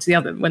down from one to the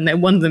other when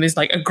one of them is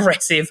like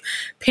aggressive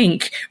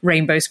pink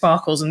rainbow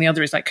sparkles and the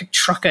other is like a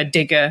trucker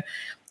digger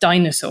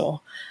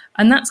dinosaur.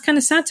 And that's kind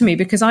of sad to me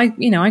because I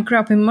grew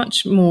up in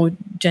much more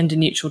gender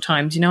neutral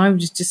times.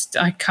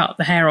 I cut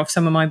the hair off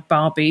some of my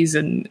Barbies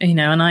and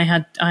I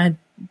had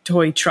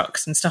toy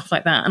trucks and stuff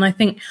like that. And I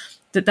think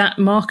that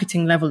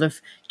marketing level of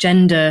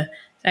gender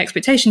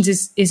expectations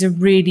is a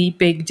really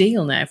big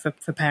deal now for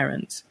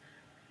parents.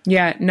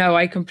 Yeah, no,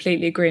 I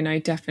completely agree.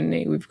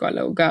 And we've got a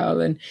little girl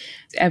and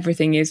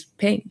everything is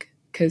pink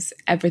because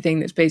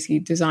everything that's basically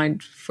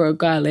designed for a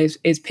girl is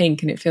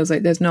pink, and it feels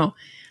like there's not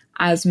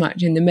as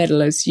much in the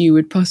middle as you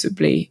would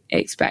possibly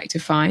expect to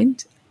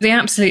find. The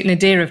absolute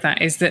nadir of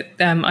that is that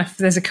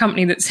there's a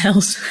company that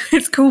sells,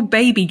 it's called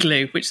Baby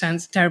Glue, which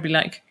sounds terribly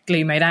like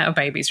glue made out of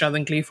babies rather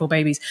than glue for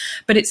babies.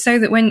 But it's so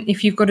that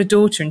if you've got a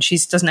daughter and she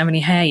doesn't have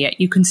any hair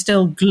yet, you can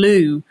still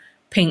glue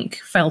pink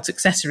felt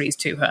accessories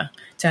to her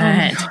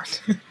head.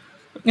 God.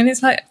 And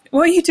it's like,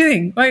 what are you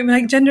doing?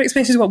 Like gender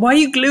expectations, what? Why are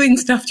you gluing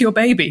stuff to your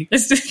baby?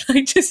 Let's just let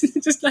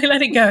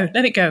it go.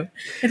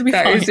 It'll be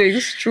fine. That is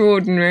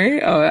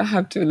extraordinary. Oh, I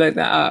have to look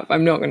that up.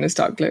 I'm not going to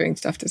start gluing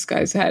stuff to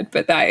Sky's head,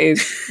 but that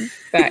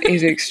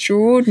is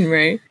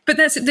extraordinary. But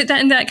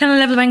that kind of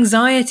level of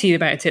anxiety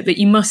about it, that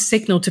you must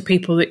signal to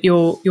people that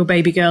your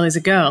baby girl is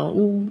a girl.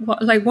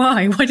 Like,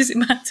 why? Why does it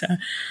matter?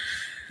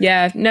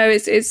 Yeah, no,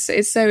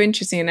 it's so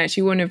interesting. And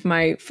actually one of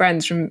my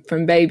friends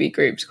from baby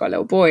groups got a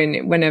little boy,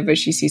 and whenever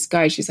she sees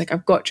Sky, she's like,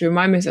 I've got to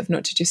remind myself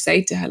not to just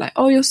say to her like,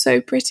 oh, you're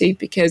so pretty,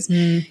 because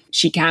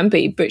she can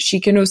be, but she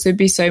can also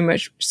be so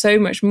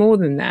much more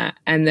than that.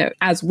 And that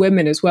as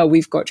women as well,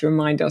 we've got to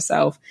remind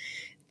ourselves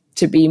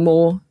to be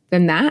more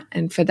than that,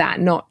 and for that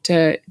not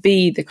to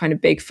be the kind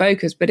of big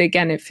focus. But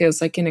again, it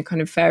feels like in a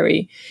kind of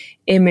very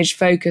image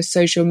focused,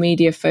 social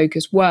media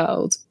focused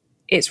world,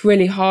 it's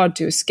really hard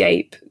to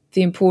escape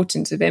the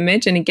importance of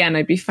image. And again,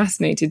 I'd be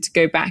fascinated to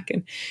go back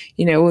and,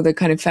 all the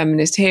kind of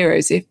feminist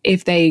heroes,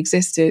 if they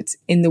existed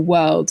in the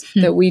world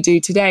that we do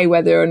today,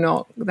 whether or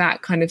not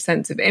that kind of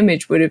sense of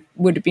image would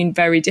have been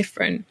very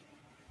different.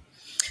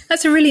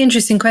 That's a really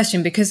interesting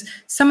question, because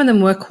some of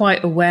them were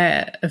quite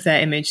aware of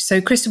their image.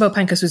 So Christabel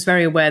Pankhurst was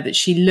very aware that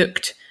she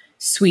looked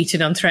sweet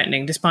and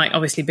unthreatening, despite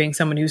obviously being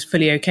someone who was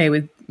fully okay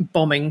with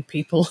bombing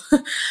people.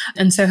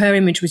 And so her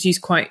image was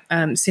used quite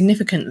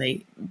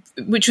significantly,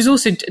 which was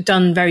also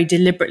done very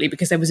deliberately,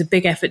 because there was a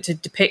big effort to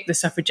depict the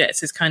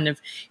suffragettes as kind of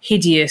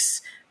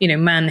hideous,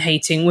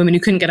 man-hating women who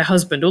couldn't get a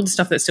husband, all the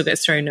stuff that still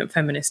gets thrown at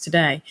feminists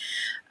today.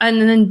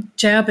 And then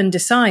Jayaben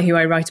Desai, who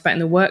I write about in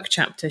the work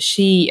chapter,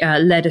 she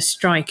led a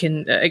strike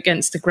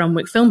against the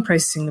Grunwick Film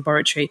Processing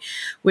Laboratory,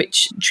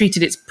 which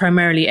treated its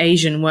primarily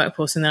Asian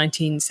workforce in the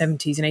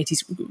 1970s and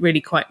 80s really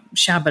quite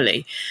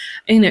shabbily.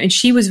 And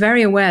she was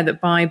very aware that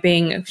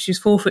she was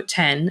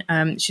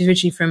 4'10", she's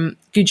originally from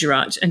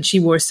Gujarat, and she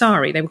wore a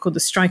sari. They were called the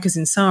strikers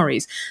in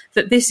saris.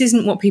 That this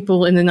isn't what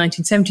people in the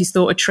 1970s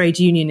thought a trade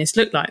unionist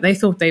looked like. They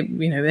thought they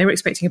were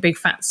expecting a big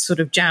fat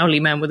sort of jowly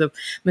man with a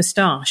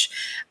moustache,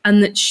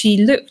 and that she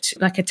looked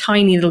like a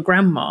tiny little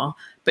grandma,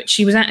 but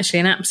she was actually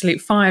an absolute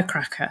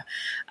firecracker.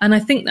 And I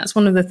think that's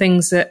one of the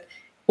things that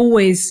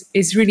always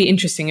is really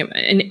interesting. And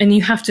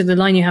the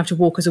line you have to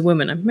walk as a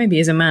woman, and maybe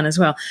as a man as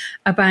well,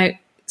 about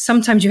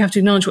sometimes you have to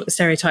acknowledge what the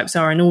stereotypes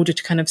are in order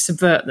to kind of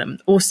subvert them,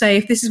 or say,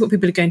 if this is what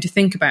people are going to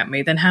think about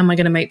me, then how am I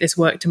going to make this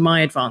work to my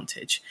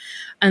advantage?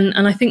 And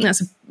I think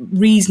that's a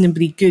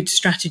reasonably good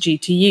strategy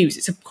to use.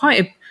 It's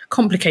quite a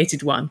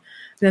complicated one.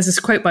 There's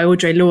this quote by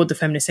Audre Lorde, the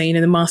feminist, saying,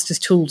 the master's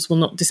tools will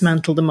not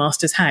dismantle the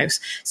master's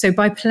house. So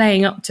by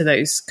playing up to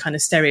those kind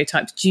of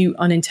stereotypes, do you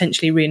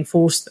unintentionally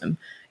reinforce them?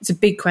 It's a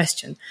big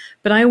question.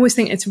 But I always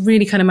think it's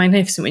really kind of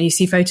magnificent when you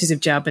see photos of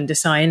Jayaben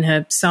Desai in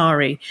her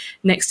sari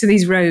next to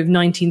these row of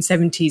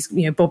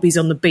 1970s, bobbies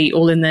on the beat,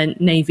 all in their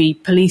navy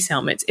police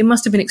helmets. It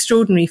must have been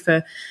extraordinary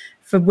for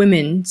for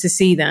women to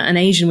see that, and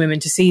Asian women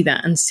to see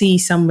that, and see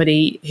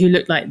somebody who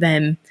looked like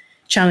them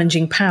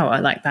challenging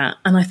power like that.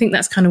 And I think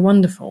that's kind of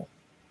wonderful.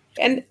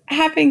 And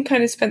having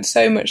kind of spent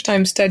so much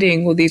time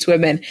studying all these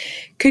women,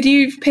 could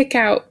you pick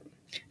out,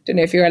 I don't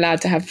know if you're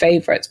allowed to have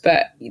favourites,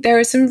 but there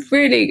are some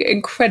really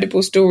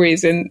incredible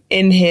stories in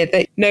here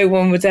that no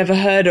one was ever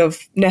heard of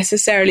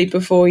necessarily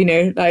before, you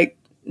know, like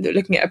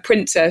looking at a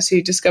princess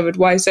who discovered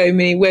why so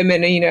many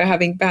women are, you know,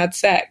 having bad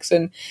sex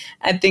and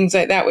things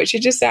like that, which are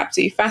just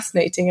absolutely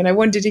fascinating. And I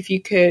wondered if you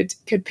could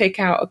pick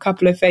out a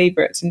couple of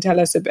favourites and tell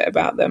us a bit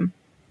about them.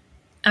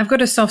 I've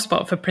got a soft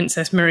spot for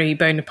Princess Marie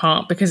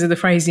Bonaparte because of the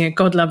phrase, you know,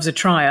 God loves a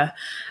trier.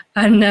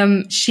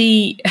 And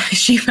she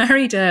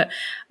married her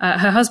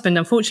husband,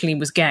 unfortunately,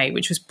 was gay,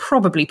 which was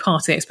probably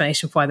part of the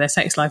explanation for why their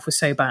sex life was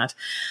so bad.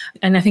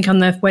 And I think on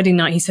their wedding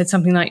night, he said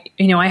something like,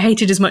 you know, I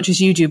hate it as much as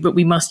you do, but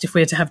we must if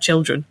we're to have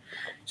children.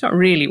 It's not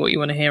really what you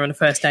want to hear on a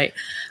first date.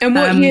 And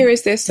what year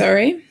is this,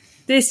 sorry?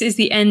 This is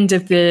the end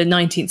of the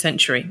 19th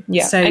century.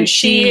 Yeah, so and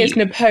she is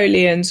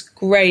Napoleon's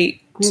great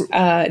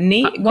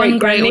one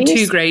great or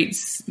two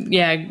greats,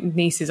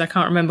 nieces. I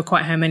can't remember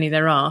quite how many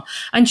there are.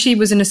 And she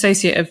was an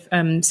associate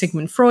of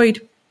Sigmund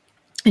Freud,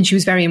 and she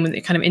was very in with the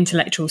kind of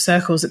intellectual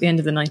circles at the end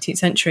of the 19th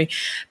century.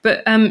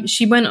 But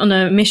she went on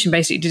a mission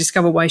basically to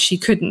discover why she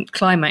couldn't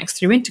climax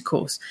through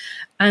intercourse.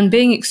 And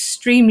being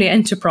extremely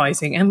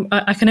enterprising, and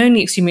I can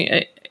only assume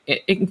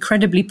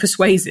incredibly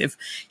persuasive,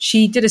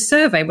 she did a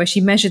survey where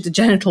she measured the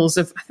genitals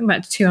of, I think,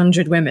 about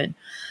 200 women,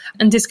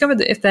 and discovered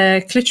that if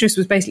their clitoris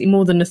was basically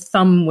more than a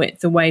thumb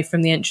width away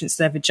from the entrance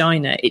to their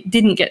vagina, it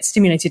didn't get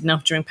stimulated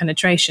enough during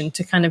penetration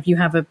to kind of, you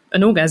have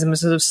an orgasm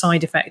as a sort of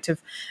side effect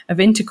of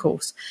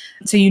intercourse.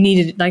 So you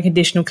needed like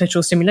additional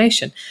clitoral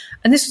stimulation.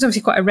 And this was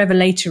obviously quite a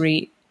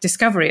revelatory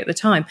discovery at the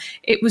time.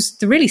 It was,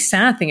 the really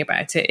sad thing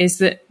about it is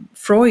that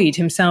Freud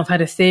himself had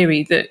a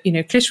theory that, you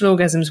know, clitoral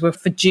orgasms were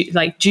for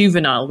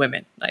juvenile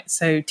women, like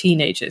so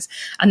teenagers.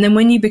 And then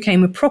when you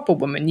became a proper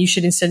woman, you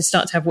should instead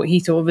start to have what he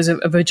thought of as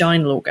a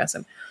vaginal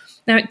orgasm.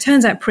 Now, it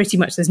turns out pretty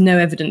much there's no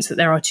evidence that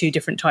there are two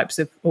different types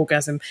of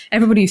orgasm.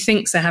 Everybody who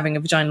thinks they're having a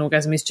vaginal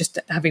orgasm is just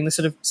having the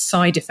sort of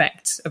side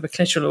effects of a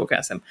clitoral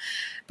orgasm.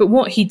 But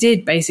what he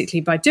did basically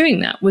by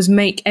doing that was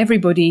make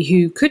everybody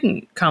who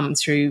couldn't come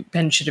through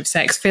penetrative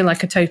sex feel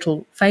like a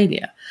total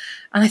failure.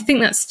 And I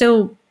think that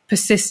still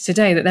persists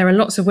today, that there are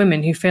lots of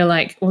women who feel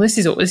like, well, this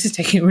is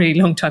taking a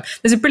really long time.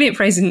 There's a brilliant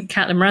phrase in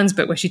Caitlin Moran's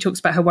book where she talks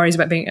about her worries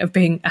about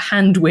being a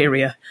hand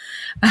wearier,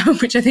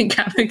 which I think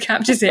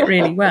captures it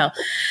really well.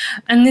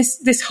 And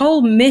this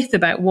whole myth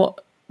about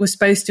what was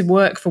supposed to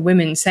work for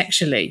women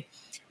sexually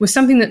was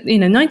something that, you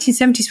know,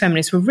 1970s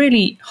feminists were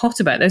really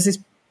hot about. There's this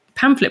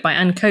pamphlet by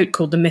Anne Cote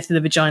called The Myth of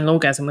the Vaginal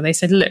Orgasm, where they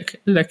said, look,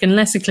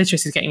 unless the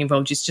clitoris is getting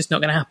involved, it's just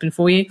not going to happen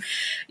for you.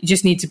 You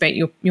just need to make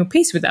your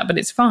peace with that, but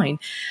it's fine.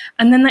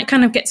 And then that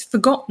kind of gets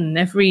forgotten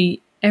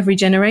every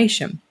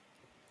generation.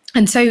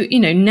 And so, you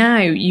know, now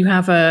you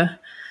have I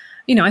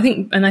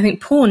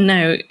think porn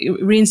now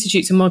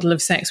reinstitutes a model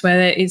of sex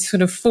where it's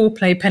sort of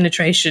foreplay,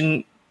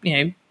 penetration, you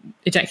know,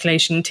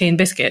 ejaculation, tea and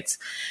biscuits.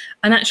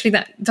 And actually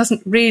that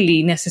doesn't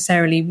really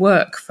necessarily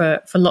work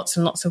for lots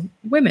and lots of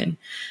women.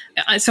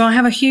 So I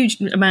have a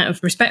huge amount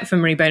of respect for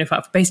Marie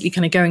Bonaparte for basically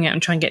kind of going out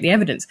and trying to get the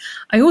evidence.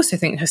 I also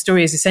think her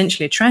story is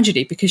essentially a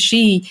tragedy because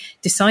she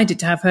decided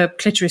to have her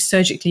clitoris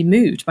surgically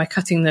moved by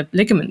cutting the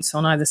ligaments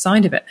on either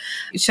side of it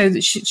so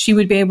that she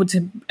would be able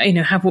to, you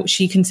know, have what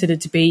she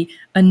considered to be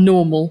a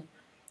normal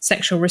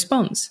sexual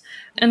response.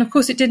 And of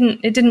course it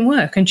didn't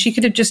work, and she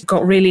could have just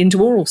got really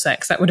into oral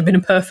sex. That would have been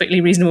a perfectly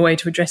reasonable way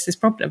to address this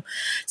problem.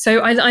 So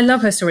I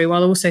love her story,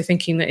 while also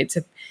thinking that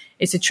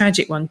it's a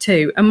tragic one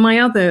too. And my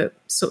other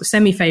sort of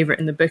semi-favourite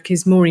in the book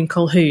is Maureen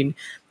Colquhoun,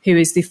 who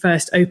is the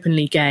first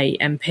openly gay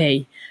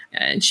MP.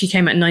 She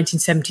came out in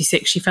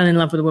 1976. She fell in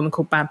love with a woman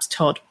called Babs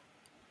Todd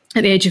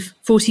at the age of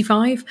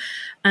 45,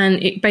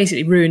 and it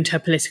basically ruined her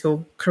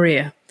political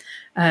career.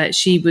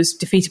 She was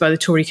defeated by the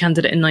Tory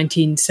candidate in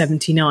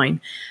 1979.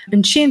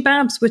 And she and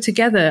Babs were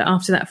together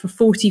after that for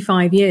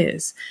 45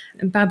 years.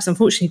 And Babs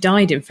unfortunately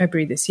died in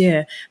February this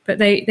year. But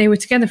they were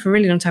together for a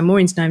really long time.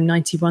 Maureen's now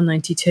 91,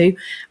 92.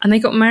 And they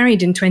got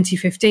married in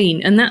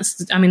 2015. And that's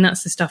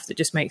the stuff that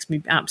just makes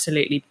me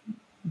absolutely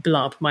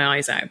blub my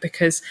eyes out.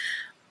 Because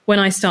when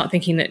I start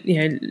thinking that,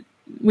 you know,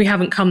 we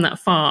haven't come that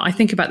far, I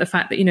think about the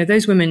fact that, you know,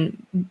 those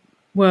women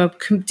were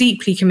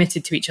deeply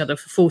committed to each other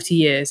for 40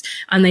 years,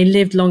 and they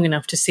lived long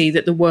enough to see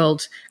that the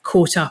world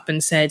caught up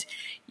and said,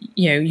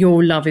 you know,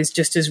 your love is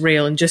just as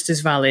real and just as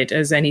valid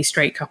as any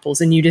straight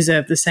couples, and you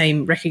deserve the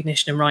same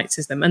recognition and rights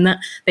as them. And that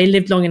they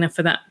lived long enough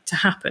for that to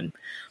happen.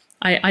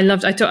 I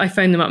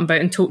phoned them up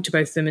and talked to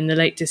both of them in the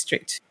Lake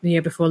District the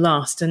year before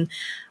last, and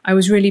I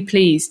was really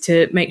pleased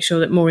to make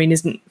sure that Maureen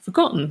isn't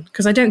forgotten,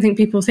 because I don't think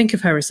people think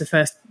of her as the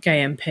first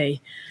gay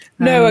MP.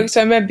 No, so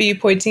I remember you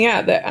pointing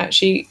out that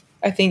actually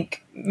I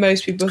think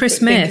most people Chris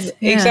Smith,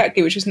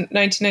 exactly, which was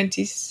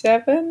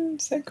 1997,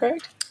 is that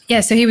correct? Yeah,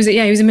 so he was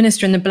a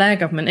minister in the Blair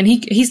government, and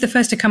he's the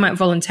first to come out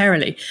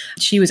voluntarily.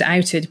 She was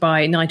outed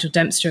by Nigel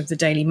Dempster of the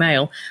Daily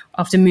Mail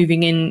after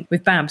moving in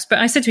with Babs. But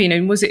I said to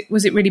her, was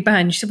it really bad?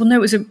 And she said, well,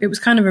 no, it was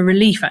kind of a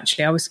relief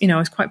actually. I was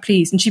quite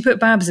pleased. And she put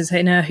Babs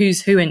in her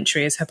Who's Who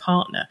entry as her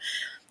partner.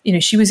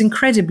 She was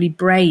incredibly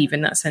brave in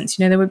that sense.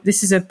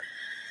 This is a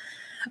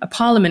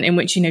parliament in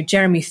which,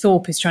 Jeremy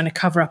Thorpe is trying to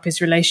cover up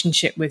his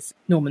relationship with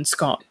Norman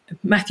Scott.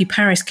 Matthew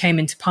Parris came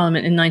into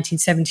parliament in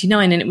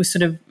 1979, and it was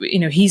sort of,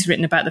 he's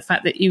written about the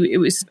fact that it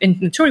was, in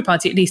the Tory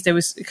party at least, there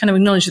was kind of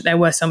acknowledged that there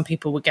were some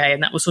people were gay,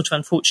 and that was sort of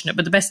unfortunate.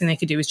 But the best thing they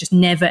could do was just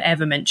never,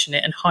 ever mention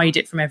it and hide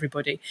it from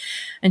everybody.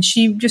 And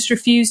she just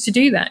refused to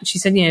do that. She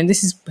said,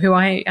 this is who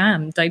I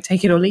am. Like,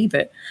 take it or leave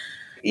it.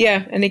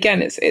 Yeah. And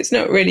again, it's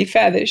not really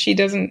fair that she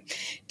doesn't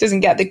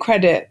get the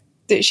credit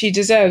that she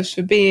deserves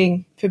for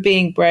being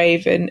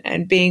brave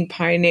and being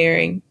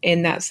pioneering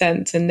in that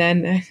sense. And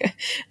then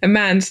a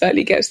man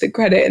slightly gets the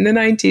credit in the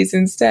 90s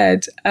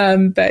instead.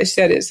 But she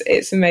said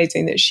it's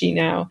amazing that she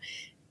now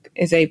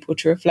is able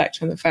to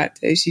reflect on the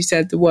fact that, as you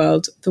said, the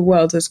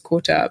world has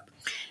caught up.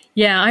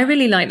 Yeah, I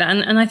really like that.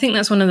 And I think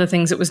that's one of the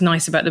things that was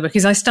nice about the book,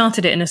 is I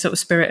started it in a sort of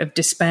spirit of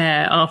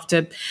despair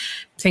after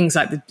things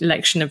like the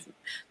election of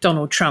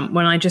Donald Trump,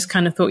 when I just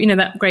kind of thought,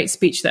 that great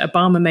speech that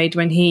Obama made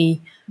when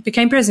he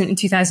became president in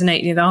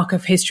 2008, the arc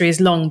of history is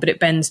long, but it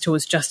bends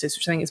towards justice,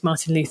 which I think is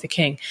Martin Luther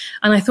King.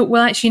 And I thought,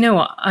 well, actually, you know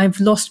what? I've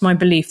lost my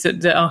belief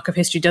that the arc of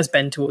history does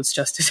bend towards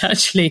justice,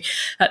 actually,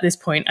 at this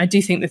point. I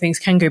do think that things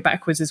can go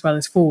backwards as well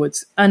as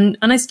forwards. And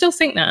I still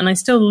think that, and I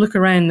still look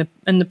around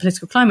the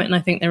political climate, and I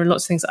think there are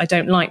lots of things that I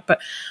don't like, but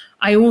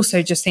I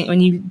also just think when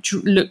you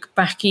look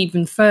back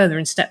even further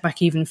and step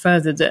back even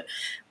further, that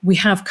we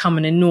have come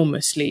an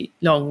enormously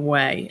long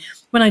way.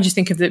 When I just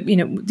think of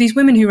these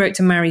women who wrote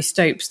to Mary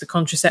Stopes, the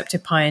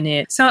contraceptive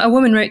pioneer. So a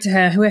woman wrote to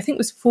her who I think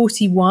was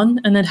 41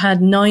 and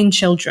had 9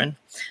 children.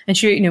 And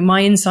she, my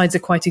insides are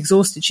quite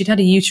exhausted. She'd had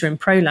a uterine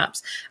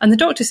prolapse. And the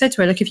doctor said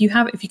to her, look, if you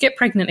get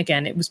pregnant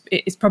again,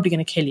 it's probably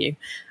going to kill you.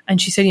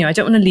 And she said, I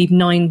don't want to leave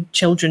 9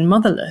 children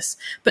motherless.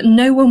 But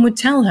no one would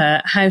tell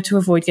her how to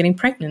avoid getting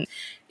pregnant.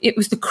 It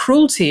was the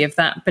cruelty of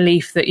that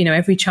belief that,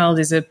 every child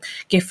is a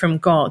gift from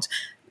God.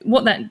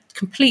 What that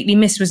completely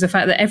missed was the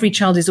fact that every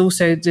child is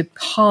also the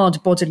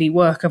hard bodily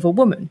work of a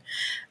woman,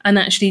 and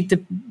actually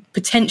the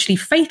potentially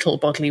fatal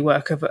bodily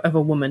work of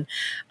a woman.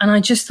 And I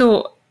just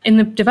thought, in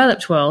the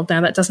developed world, now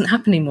that doesn't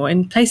happen anymore.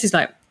 In places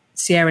like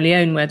Sierra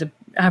Leone, where the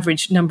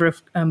average number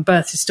of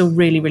births is still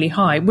really, really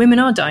high, women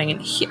are dying in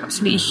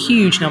absolutely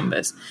huge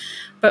numbers.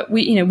 But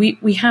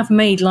we have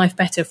made life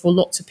better for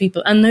lots of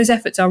people, and those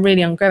efforts are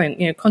really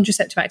ongoing.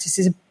 Contraceptive access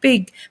is a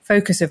big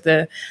focus of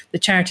the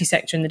charity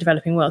sector in the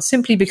developing world,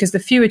 simply because the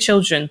fewer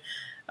children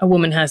a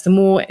woman has, the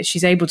more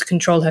she's able to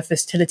control her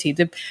fertility.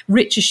 The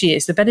richer she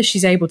is, the better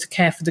she's able to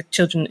care for the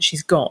children that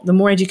she's got, the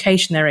more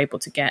education they're able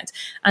to get,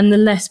 and the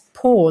less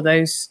poor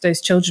those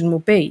children will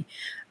be.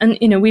 And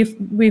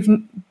we've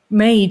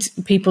made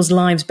people's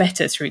lives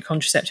better through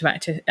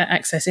contraceptive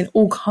access in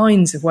all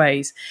kinds of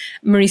ways.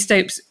 Marie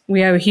Stopes,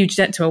 we owe a huge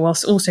debt to her,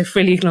 whilst also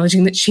freely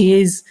acknowledging that she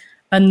is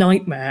a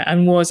nightmare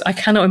I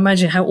cannot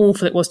imagine how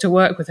awful it was to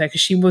work with her,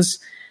 because she was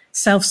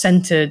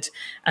self-centered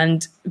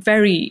and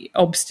very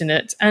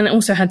obstinate, and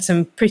also had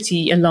some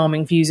pretty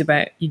alarming views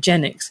about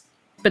eugenics.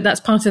 But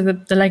that's part of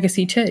the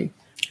legacy too.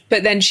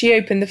 But then she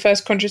opened the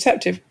first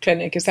contraceptive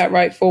clinic, is that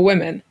right, for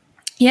women?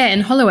 Yeah,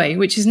 in Holloway,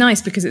 which is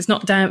nice because it's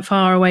not down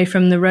far away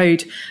from the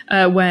road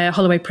where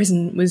Holloway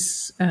Prison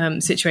was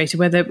situated,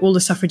 where all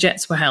the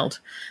suffragettes were held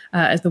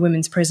as the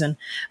women's prison.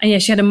 And yeah,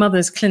 she had a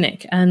mother's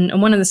clinic.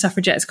 And one of the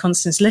suffragettes,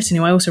 Constance Lytton,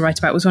 who I also write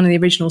about, was one of the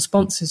original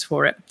sponsors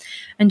for it.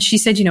 And she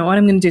said, what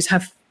I'm going to do is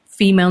have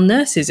female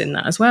nurses in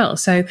that as well.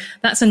 So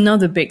that's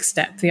another big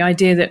step. The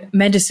idea that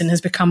medicine has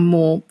become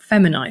more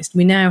feminized.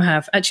 We now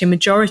have actually a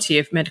majority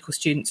of medical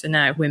students are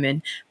now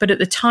women. But at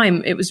the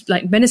time, it was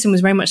like medicine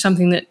was very much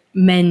something that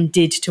men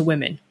did to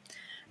women.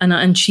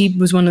 And she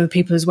was one of the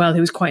people as well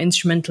who was quite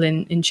instrumental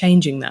in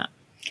changing that.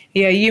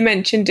 Yeah, you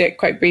mentioned it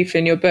quite briefly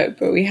in your book,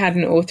 but we had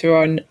an author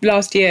on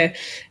last year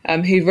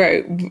who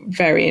wrote a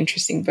very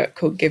interesting book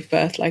called Give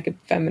Birth Like a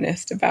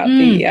Feminist, about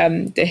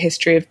the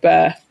history of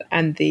birth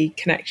and the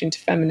connection to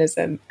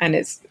feminism. And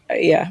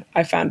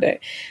I found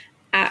it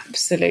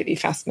absolutely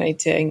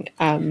fascinating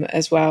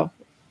as well.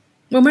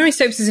 Well, Mary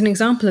Stopes is an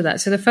example of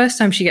that. So the first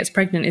time she gets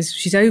pregnant is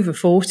she's over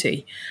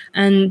 40,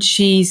 and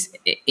she's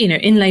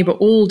in labour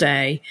all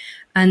day.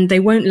 And they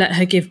won't let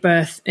her give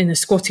birth in a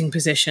squatting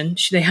position.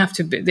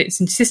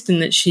 It's insistent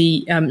that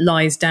she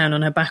lies down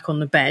on her back on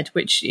the bed,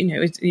 which,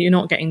 you're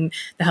not getting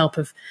the help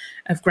of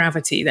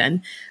gravity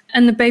then.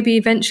 And the baby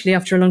eventually,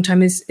 after a long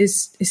time,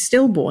 is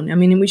stillborn. I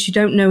mean, in which you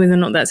don't know whether or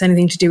not that's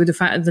anything to do with the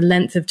fact of the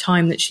length of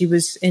time that she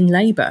was in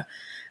labour.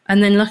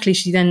 And then luckily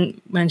she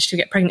then managed to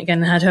get pregnant again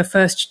and had her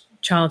first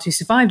child, who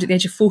survived at the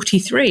age of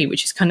 43,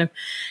 which is kind of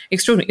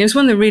extraordinary. It was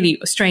one of the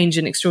really strange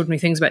and extraordinary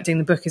things about doing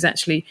the book, is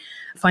actually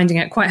finding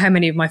out quite how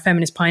many of my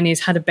feminist pioneers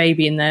had a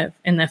baby in their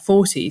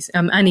 40s.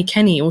 Annie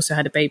Kenney also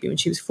had a baby when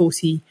she was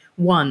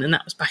 41, and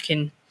that was back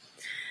in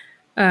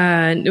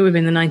It would have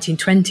been the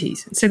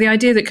 1920s. So the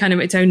idea that kind of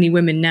it's only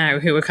women now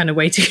who are kind of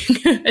waiting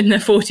in their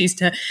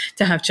 40s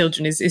to have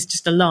children is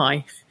just a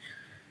lie.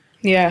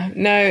 Yeah,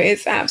 no,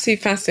 it's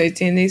absolutely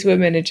fascinating. These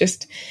women are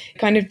just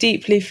kind of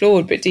deeply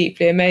flawed, but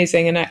deeply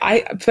amazing. And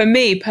I, for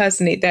me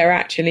personally, they're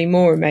actually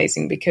more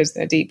amazing because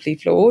they're deeply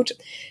flawed,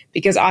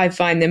 because I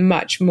find them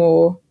much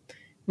more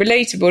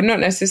relatable,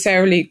 not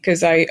necessarily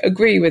because I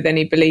agree with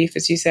any belief,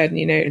 as you said,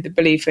 you know, the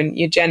belief in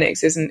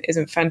eugenics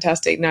isn't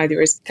fantastic.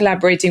 Neither is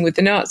collaborating with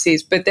the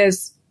Nazis, but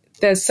there's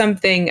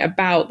something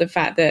about the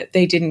fact that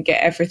they didn't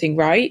get everything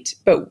right,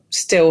 but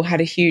still had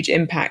a huge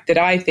impact that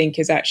I think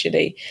is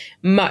actually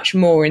much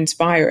more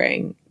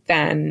inspiring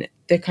than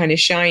the kind of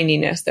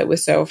shininess that we're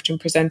so often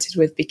presented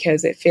with,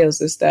 because it feels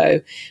as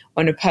though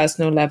on a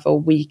personal level,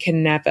 we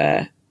can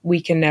never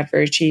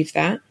achieve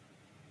that.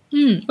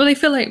 Well, they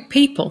feel like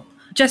people.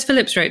 Jess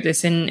Phillips wrote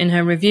this in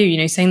her review, you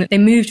know, saying that they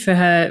moved for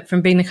her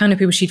from being the kind of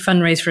people she'd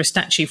fundraise for a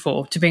statue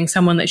for to being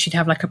someone that she'd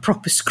have like a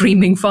proper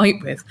screaming fight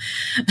with,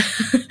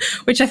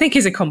 which I think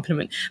is a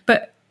compliment.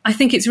 But I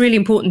think it's really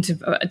important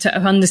to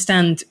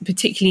understand,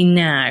 particularly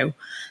now,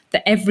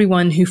 that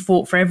everyone who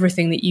fought for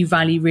everything that you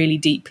value really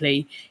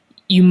deeply,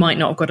 you might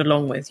not have got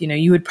along with. You know,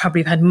 you would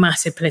probably have had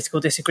massive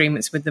political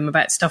disagreements with them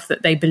about stuff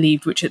that they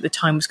believed, which at the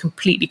time was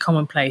completely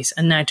commonplace,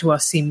 and now to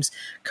us seems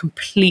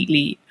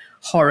completely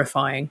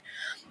horrifying.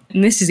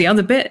 And this is the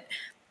other bit.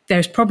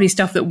 There's probably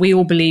stuff that we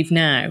all believe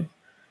now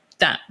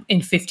that in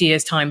 50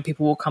 years' time,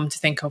 people will come to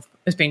think of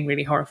as being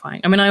really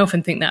horrifying. I mean, I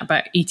often think that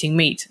about eating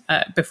meat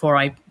before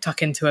I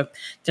tuck into a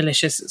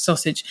delicious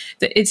sausage,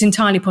 that it's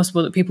entirely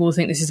possible that people will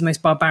think this is the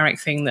most barbaric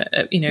thing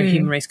that,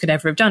 human race could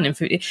ever have done.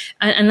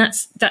 And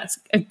that's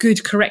a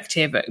good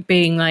corrective at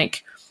being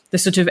like the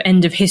sort of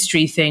end of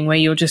history thing where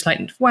you're just like,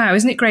 wow,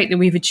 isn't it great that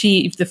we've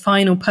achieved the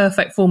final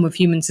perfect form of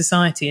human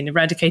society and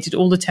eradicated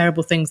all the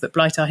terrible things that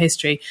blight our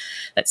history?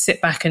 Let's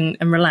sit back and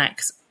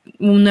relax.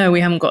 Well, no,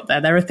 we haven't got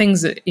there. There are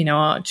things that, you know,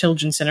 our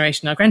children's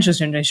generation, our grandchildren's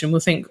generation will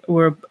think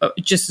were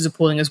just as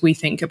appalling as we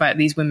think about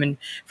these women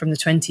from the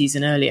 20s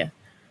and earlier.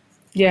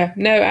 Yeah,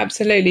 no,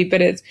 absolutely.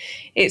 But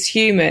it's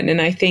human. And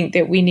I think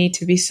that we need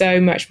to be so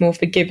much more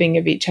forgiving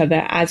of each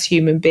other as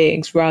human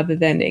beings rather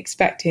than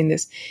expecting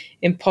this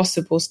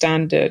impossible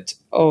standard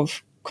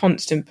of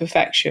constant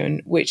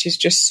perfection, which is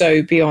just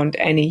so beyond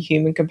any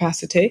human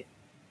capacity.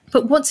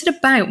 But what's it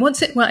about? Well,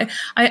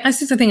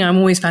 this is the thing I'm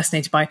always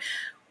fascinated by.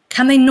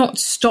 Can they not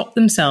stop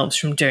themselves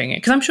from doing it?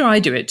 Because I'm sure I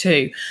do it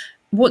too.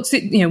 What's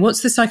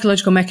the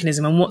psychological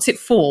mechanism and what's it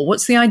for?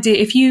 What's the idea?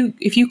 If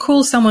you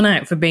call someone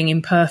out for being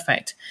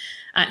imperfect,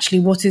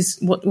 actually, what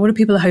are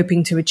people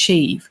hoping to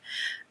achieve?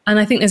 And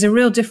I think there's a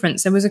real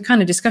difference. There was a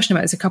kind of discussion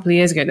about this a couple of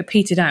years ago that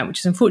petered out, which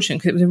is unfortunate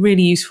because it was a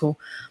really useful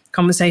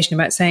conversation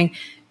about saying,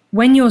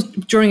 when you're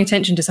drawing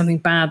attention to something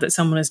bad that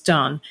someone has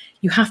done,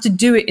 you have to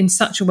do it in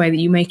such a way that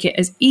you make it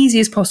as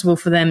easy as possible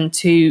for them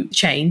to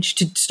change,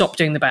 to stop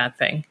doing the bad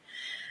thing,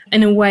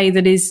 in a way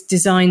that is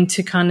designed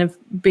to kind of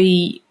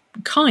be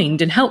kind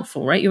and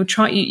helpful, right? You're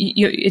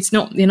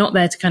not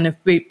there to kind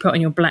of be put on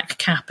your black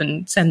cap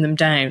and send them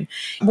down.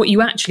 What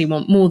you actually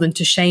want more than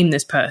to shame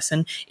this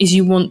person is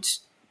you want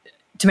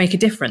to make a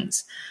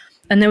difference.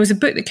 And there was a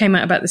book that came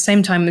out about the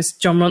same time as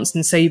Jon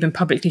Ronson's So You've Been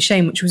Publicly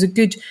Shamed, which was a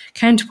good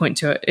counterpoint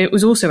to it. It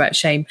was also about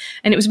shame.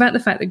 And it was about the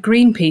fact that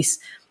Greenpeace,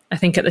 I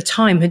think at the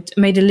time, had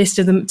made a list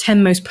of the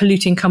 10 most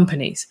polluting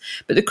companies.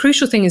 But the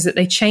crucial thing is that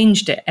they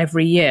changed it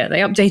every year. They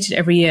updated it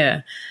every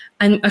year.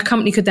 And a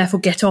company could therefore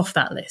get off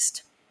that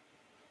list.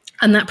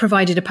 And that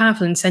provided a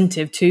powerful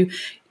incentive to,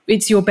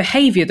 it's your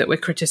behavior that we're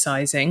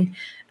criticizing,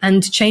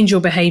 and change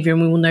your behavior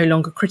and we will no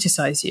longer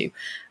criticize you.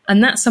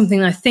 And that's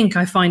something I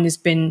find has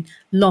been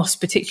lost,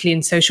 particularly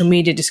in social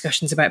media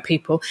discussions about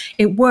people.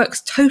 It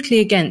works totally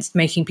against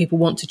making people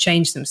want to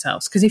change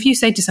themselves. Because if you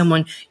say to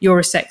someone, you're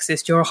a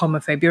sexist, you're a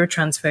homophobe, you're a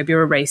transphobe,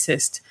 you're a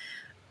racist,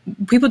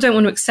 people don't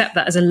want to accept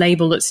that as a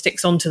label that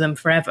sticks onto them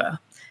forever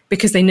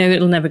because they know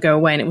it'll never go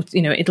away and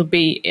it'll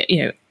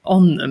be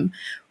on them.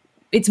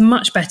 It's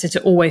much better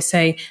to always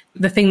say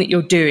the thing that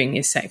you're doing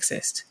is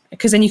sexist,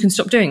 because then you can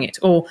stop doing it,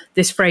 or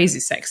this phrase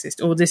is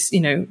sexist, or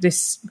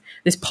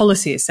this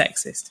policy is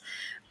sexist.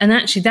 And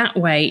actually that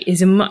way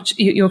is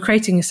you're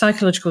creating a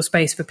psychological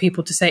space for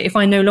people to say, if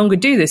I no longer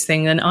do this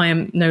thing, then I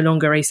am no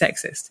longer a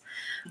sexist.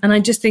 And I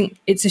just think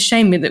it's a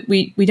shame that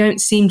we don't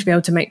seem to be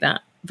able to make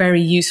that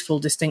very useful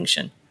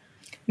distinction.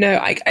 No,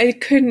 I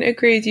couldn't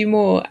agree with you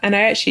more. And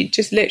I actually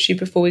just literally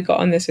before we got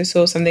on this, I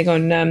saw something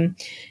on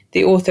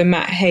the author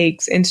Matt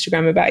Haig's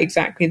Instagram about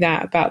exactly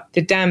that, about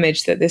the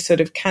damage that this sort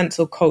of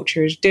cancel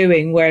culture is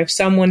doing, where if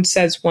someone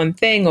says one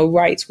thing or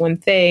writes one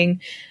thing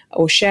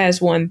or shares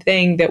one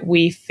thing that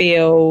we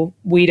feel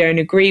we don't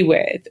agree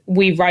with,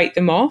 we write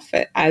them off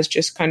as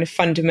just kind of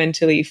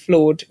fundamentally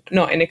flawed,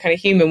 not in a kind of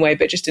human way,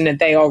 but just in a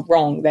they are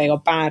wrong, they are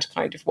bad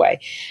kind of way.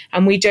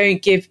 And we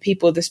don't give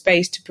people the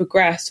space to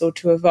progress or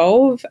to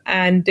evolve.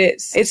 And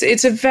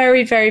it's a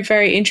very, very,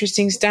 very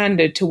interesting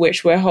standard to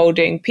which we're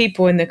holding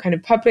people in the kind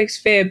of public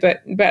sphere,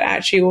 but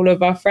actually all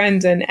of our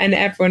friends and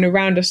everyone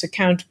around us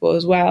accountable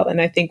as well. And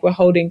I think we're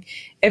holding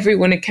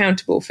everyone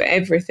accountable for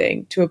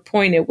everything to a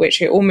point at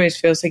which it almost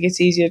feels like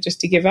it's easier just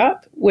to give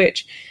up,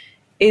 which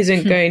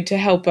isn't going to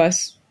help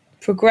us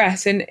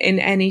progress in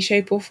any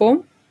shape or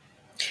form.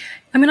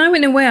 I mean,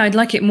 in a way, I'd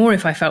like it more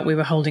if I felt we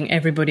were holding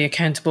everybody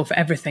accountable for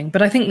everything.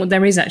 But I think what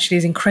there is actually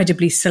is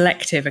incredibly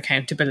selective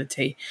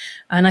accountability.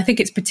 And I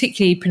think it's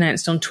particularly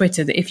pronounced on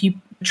Twitter that if you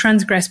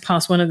transgress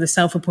past one of the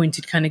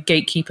self-appointed kind of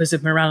gatekeepers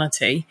of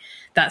morality,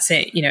 that's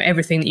it. You know,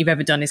 everything that you've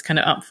ever done is kind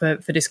of up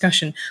for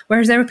discussion.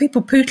 Whereas there are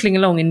people pootling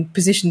along in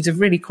positions of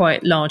really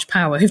quite large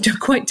power who've done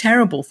quite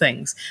terrible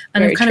things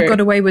and have kind of got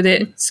away with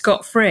it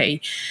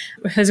scot-free.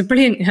 There's a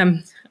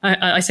brilliant...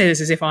 I say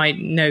this as if I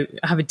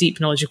have a deep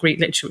knowledge of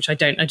Greek literature, which I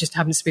don't. I just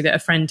happens to be that a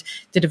friend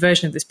did a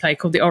version of this play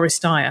called the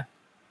Oresteia.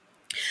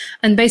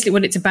 And basically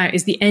what it's about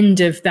is the end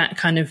of that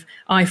kind of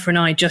eye for an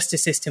eye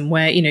justice system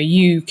where, you know,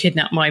 you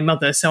kidnap my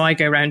mother, so I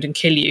go around and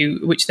kill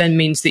you, which then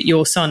means that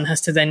your son has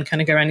to then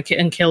kind of go around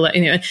and kill that,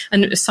 you know,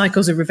 and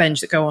cycles of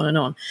revenge that go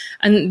on.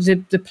 And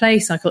the play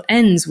cycle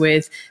ends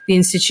with the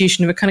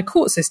institution of a kind of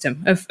court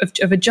system, of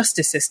a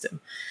justice system.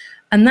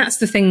 And that's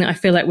the thing that I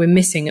feel like we're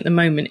missing at the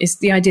moment, is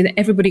the idea that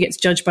everybody gets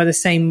judged by the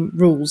same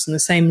rules and the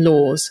same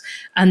laws,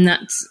 and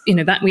that, you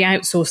know, that we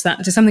outsource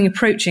that to something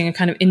approaching a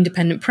kind of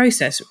independent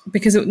process.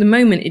 Because at the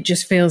moment, it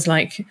just feels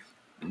like,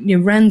 you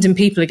know, random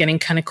people are getting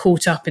kind of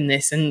caught up in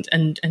this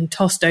and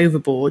tossed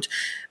overboard,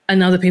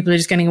 and other people are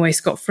just getting away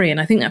scot-free. And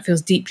I think that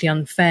feels deeply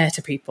unfair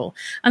to people.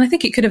 And I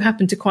think it could have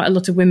happened to quite a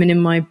lot of women in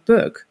my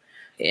book.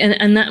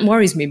 And that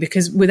worries me,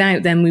 because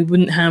without them, we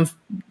wouldn't have,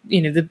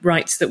 you know, the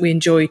rights that we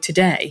enjoy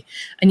today.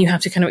 And you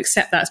have to kind of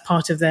accept that as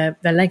part of their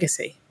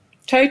legacy.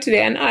 Totally.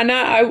 And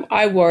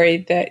I worry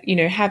that, you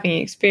know, having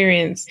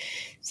experienced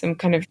some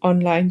kind of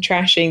online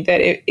trashing,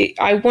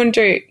 that I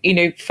wonder, you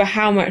know, for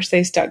how much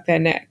they stuck their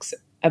necks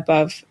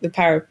above the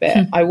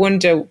parapet. I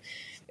wonder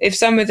if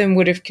some of them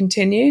would have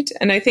continued.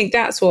 And I think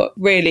that's what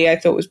really I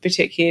thought was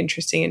particularly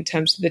interesting in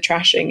terms of the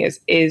trashing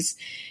is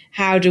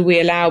how do we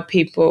allow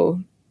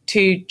people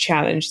to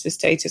challenge the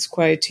status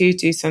quo, to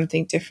do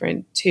something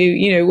different, to,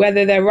 you know,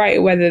 whether they're right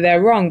or whether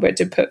they're wrong, but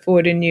to put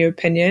forward a new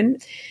opinion.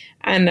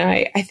 And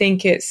I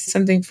think it's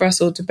something for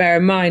us all to bear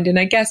in mind. And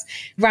I guess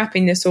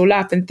wrapping this all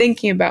up and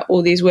thinking about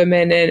all these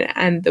women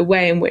and the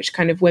way in which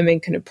kind of women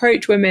can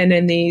approach women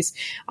and these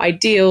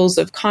ideals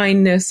of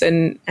kindness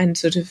and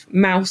sort of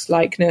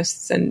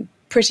mouse-likeness and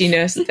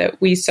prettiness that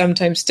we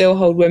sometimes still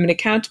hold women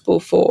accountable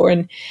for,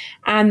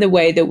 and the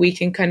way that we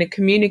can kind of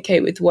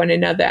communicate with one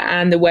another,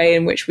 and the way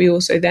in which we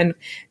also then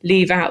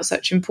leave out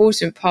such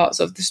important parts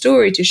of the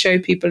story to show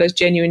people as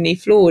genuinely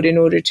flawed in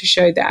order to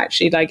show that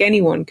actually, like,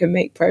 anyone can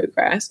make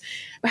progress.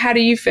 How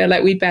do you feel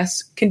like we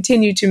best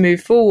continue to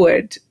move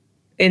forward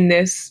in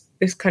this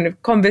kind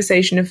of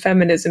conversation of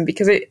feminism?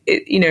 Because it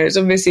you know, it's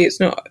obviously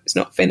it's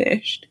not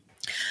finished.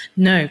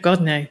 No,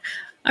 God, no.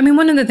 I mean,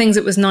 one of the things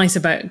that was nice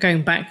about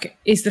going back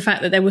is the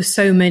fact that there were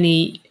so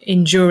many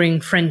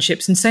enduring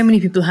friendships and so many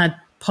people had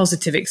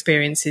positive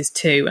experiences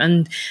too.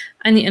 And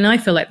I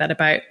feel like that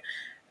about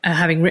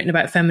having written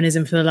about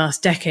feminism for the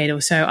last decade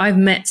or so. I've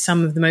met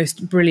some of the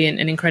most brilliant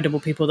and incredible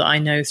people that I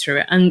know through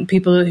it, and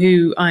people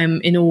who I'm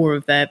in awe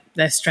of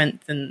their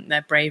strength and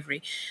their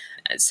bravery.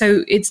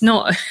 So it's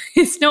not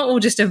all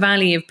just a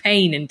valley of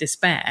pain and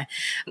despair.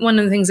 One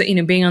of the things that, you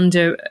know, being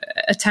under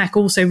attack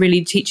also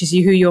really teaches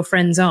you who your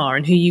friends are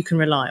and who you can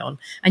rely on.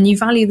 And you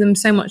value them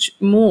so much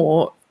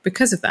more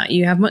because of that.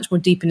 You have much more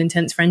deep and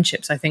intense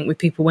friendships, I think, with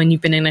people when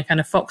you've been in a kind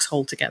of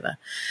foxhole together.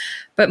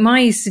 But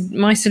my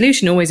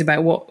solution always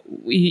about what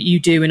you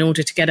do in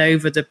order to get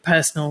over the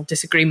personal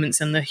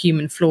disagreements and the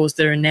human flaws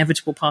that are an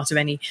inevitable part of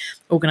any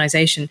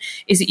organization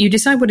is that you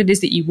decide what it is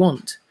that you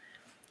want.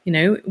 You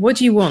know, what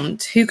do you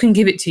want? Who can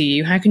give it to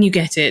you? How can you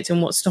get it?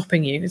 And what's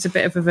stopping you? It's a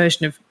bit of a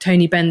version of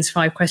Tony Benn's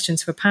 5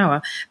 questions for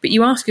power. But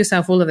you ask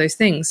yourself all of those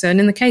things. So, and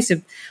in the case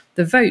of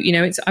the vote, you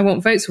know, it's I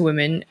want votes for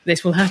women.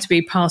 This will have to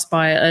be passed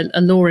by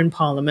a law in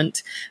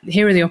Parliament.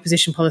 Here are the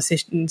opposition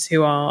politicians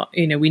who are,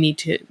 you know, we need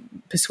to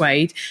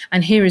persuade.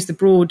 And here is the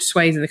broad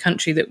swathe of the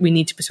country that we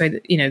need to persuade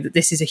that, you know, that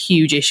this is a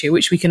huge issue,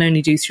 which we can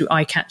only do through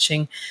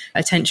eye-catching,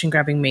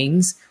 attention-grabbing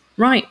means.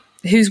 Right.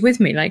 Who's with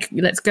me? Like,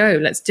 let's go,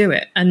 let's do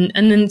it. And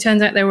then it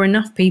turns out there were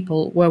enough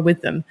people were with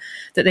them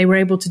that they were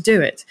able to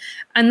do it.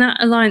 And that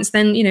alliance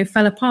then, you know,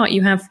 fell apart.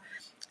 You have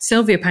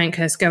Sylvia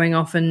Pankhurst going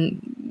off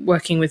and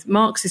working with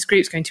Marxist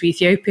groups, going to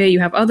Ethiopia.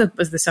 You have other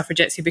of the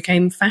suffragettes who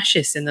became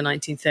fascists in the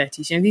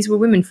 1930s. You know, these were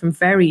women from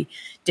very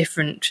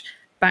different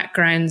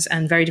backgrounds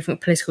and very different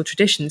political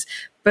traditions,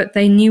 but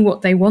they knew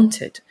what they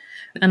wanted.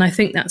 And I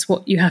think that's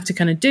what you have to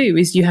kind of do,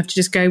 is you have to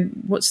just go,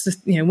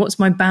 what's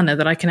my banner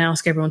that I can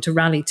ask everyone to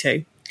rally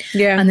to?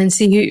 Yeah. And then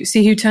see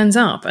who turns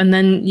up. And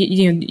then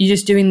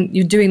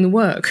you're doing the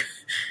work.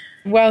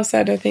 Well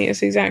said. I think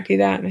it's exactly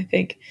that. And I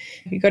think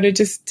you've got to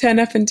just turn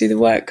up and do the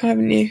work,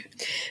 haven't you?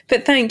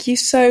 But thank you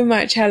so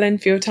much, Helen,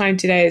 for your time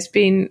today. It's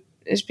been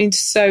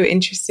so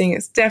interesting.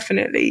 It's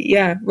definitely,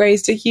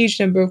 raised a huge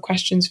number of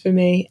questions for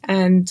me.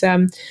 And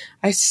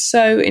I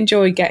so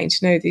enjoyed getting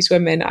to know these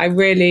women. I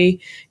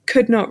really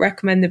could not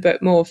recommend the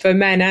book more for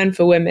men and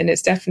for women.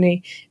 It's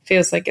definitely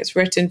feels like it's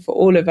written for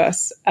all of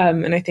us.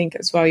 And I think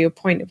as well, your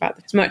point about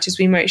as much as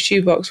we might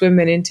shoebox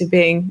women into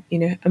being,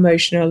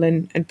 emotional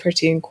and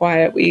pretty and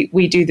quiet,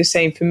 we do the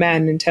same for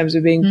men in terms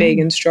of being big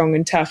and strong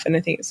and tough. And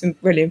I think it's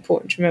really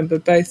important to remember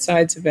both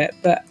sides of it.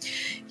 But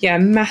yeah,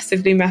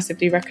 massively,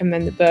 massively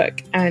recommend the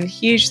book. And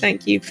huge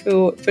thank you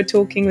for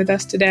talking with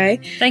us today.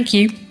 Thank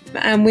you.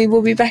 And we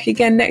will be back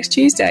again next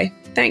Tuesday.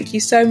 Thank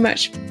you so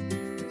much.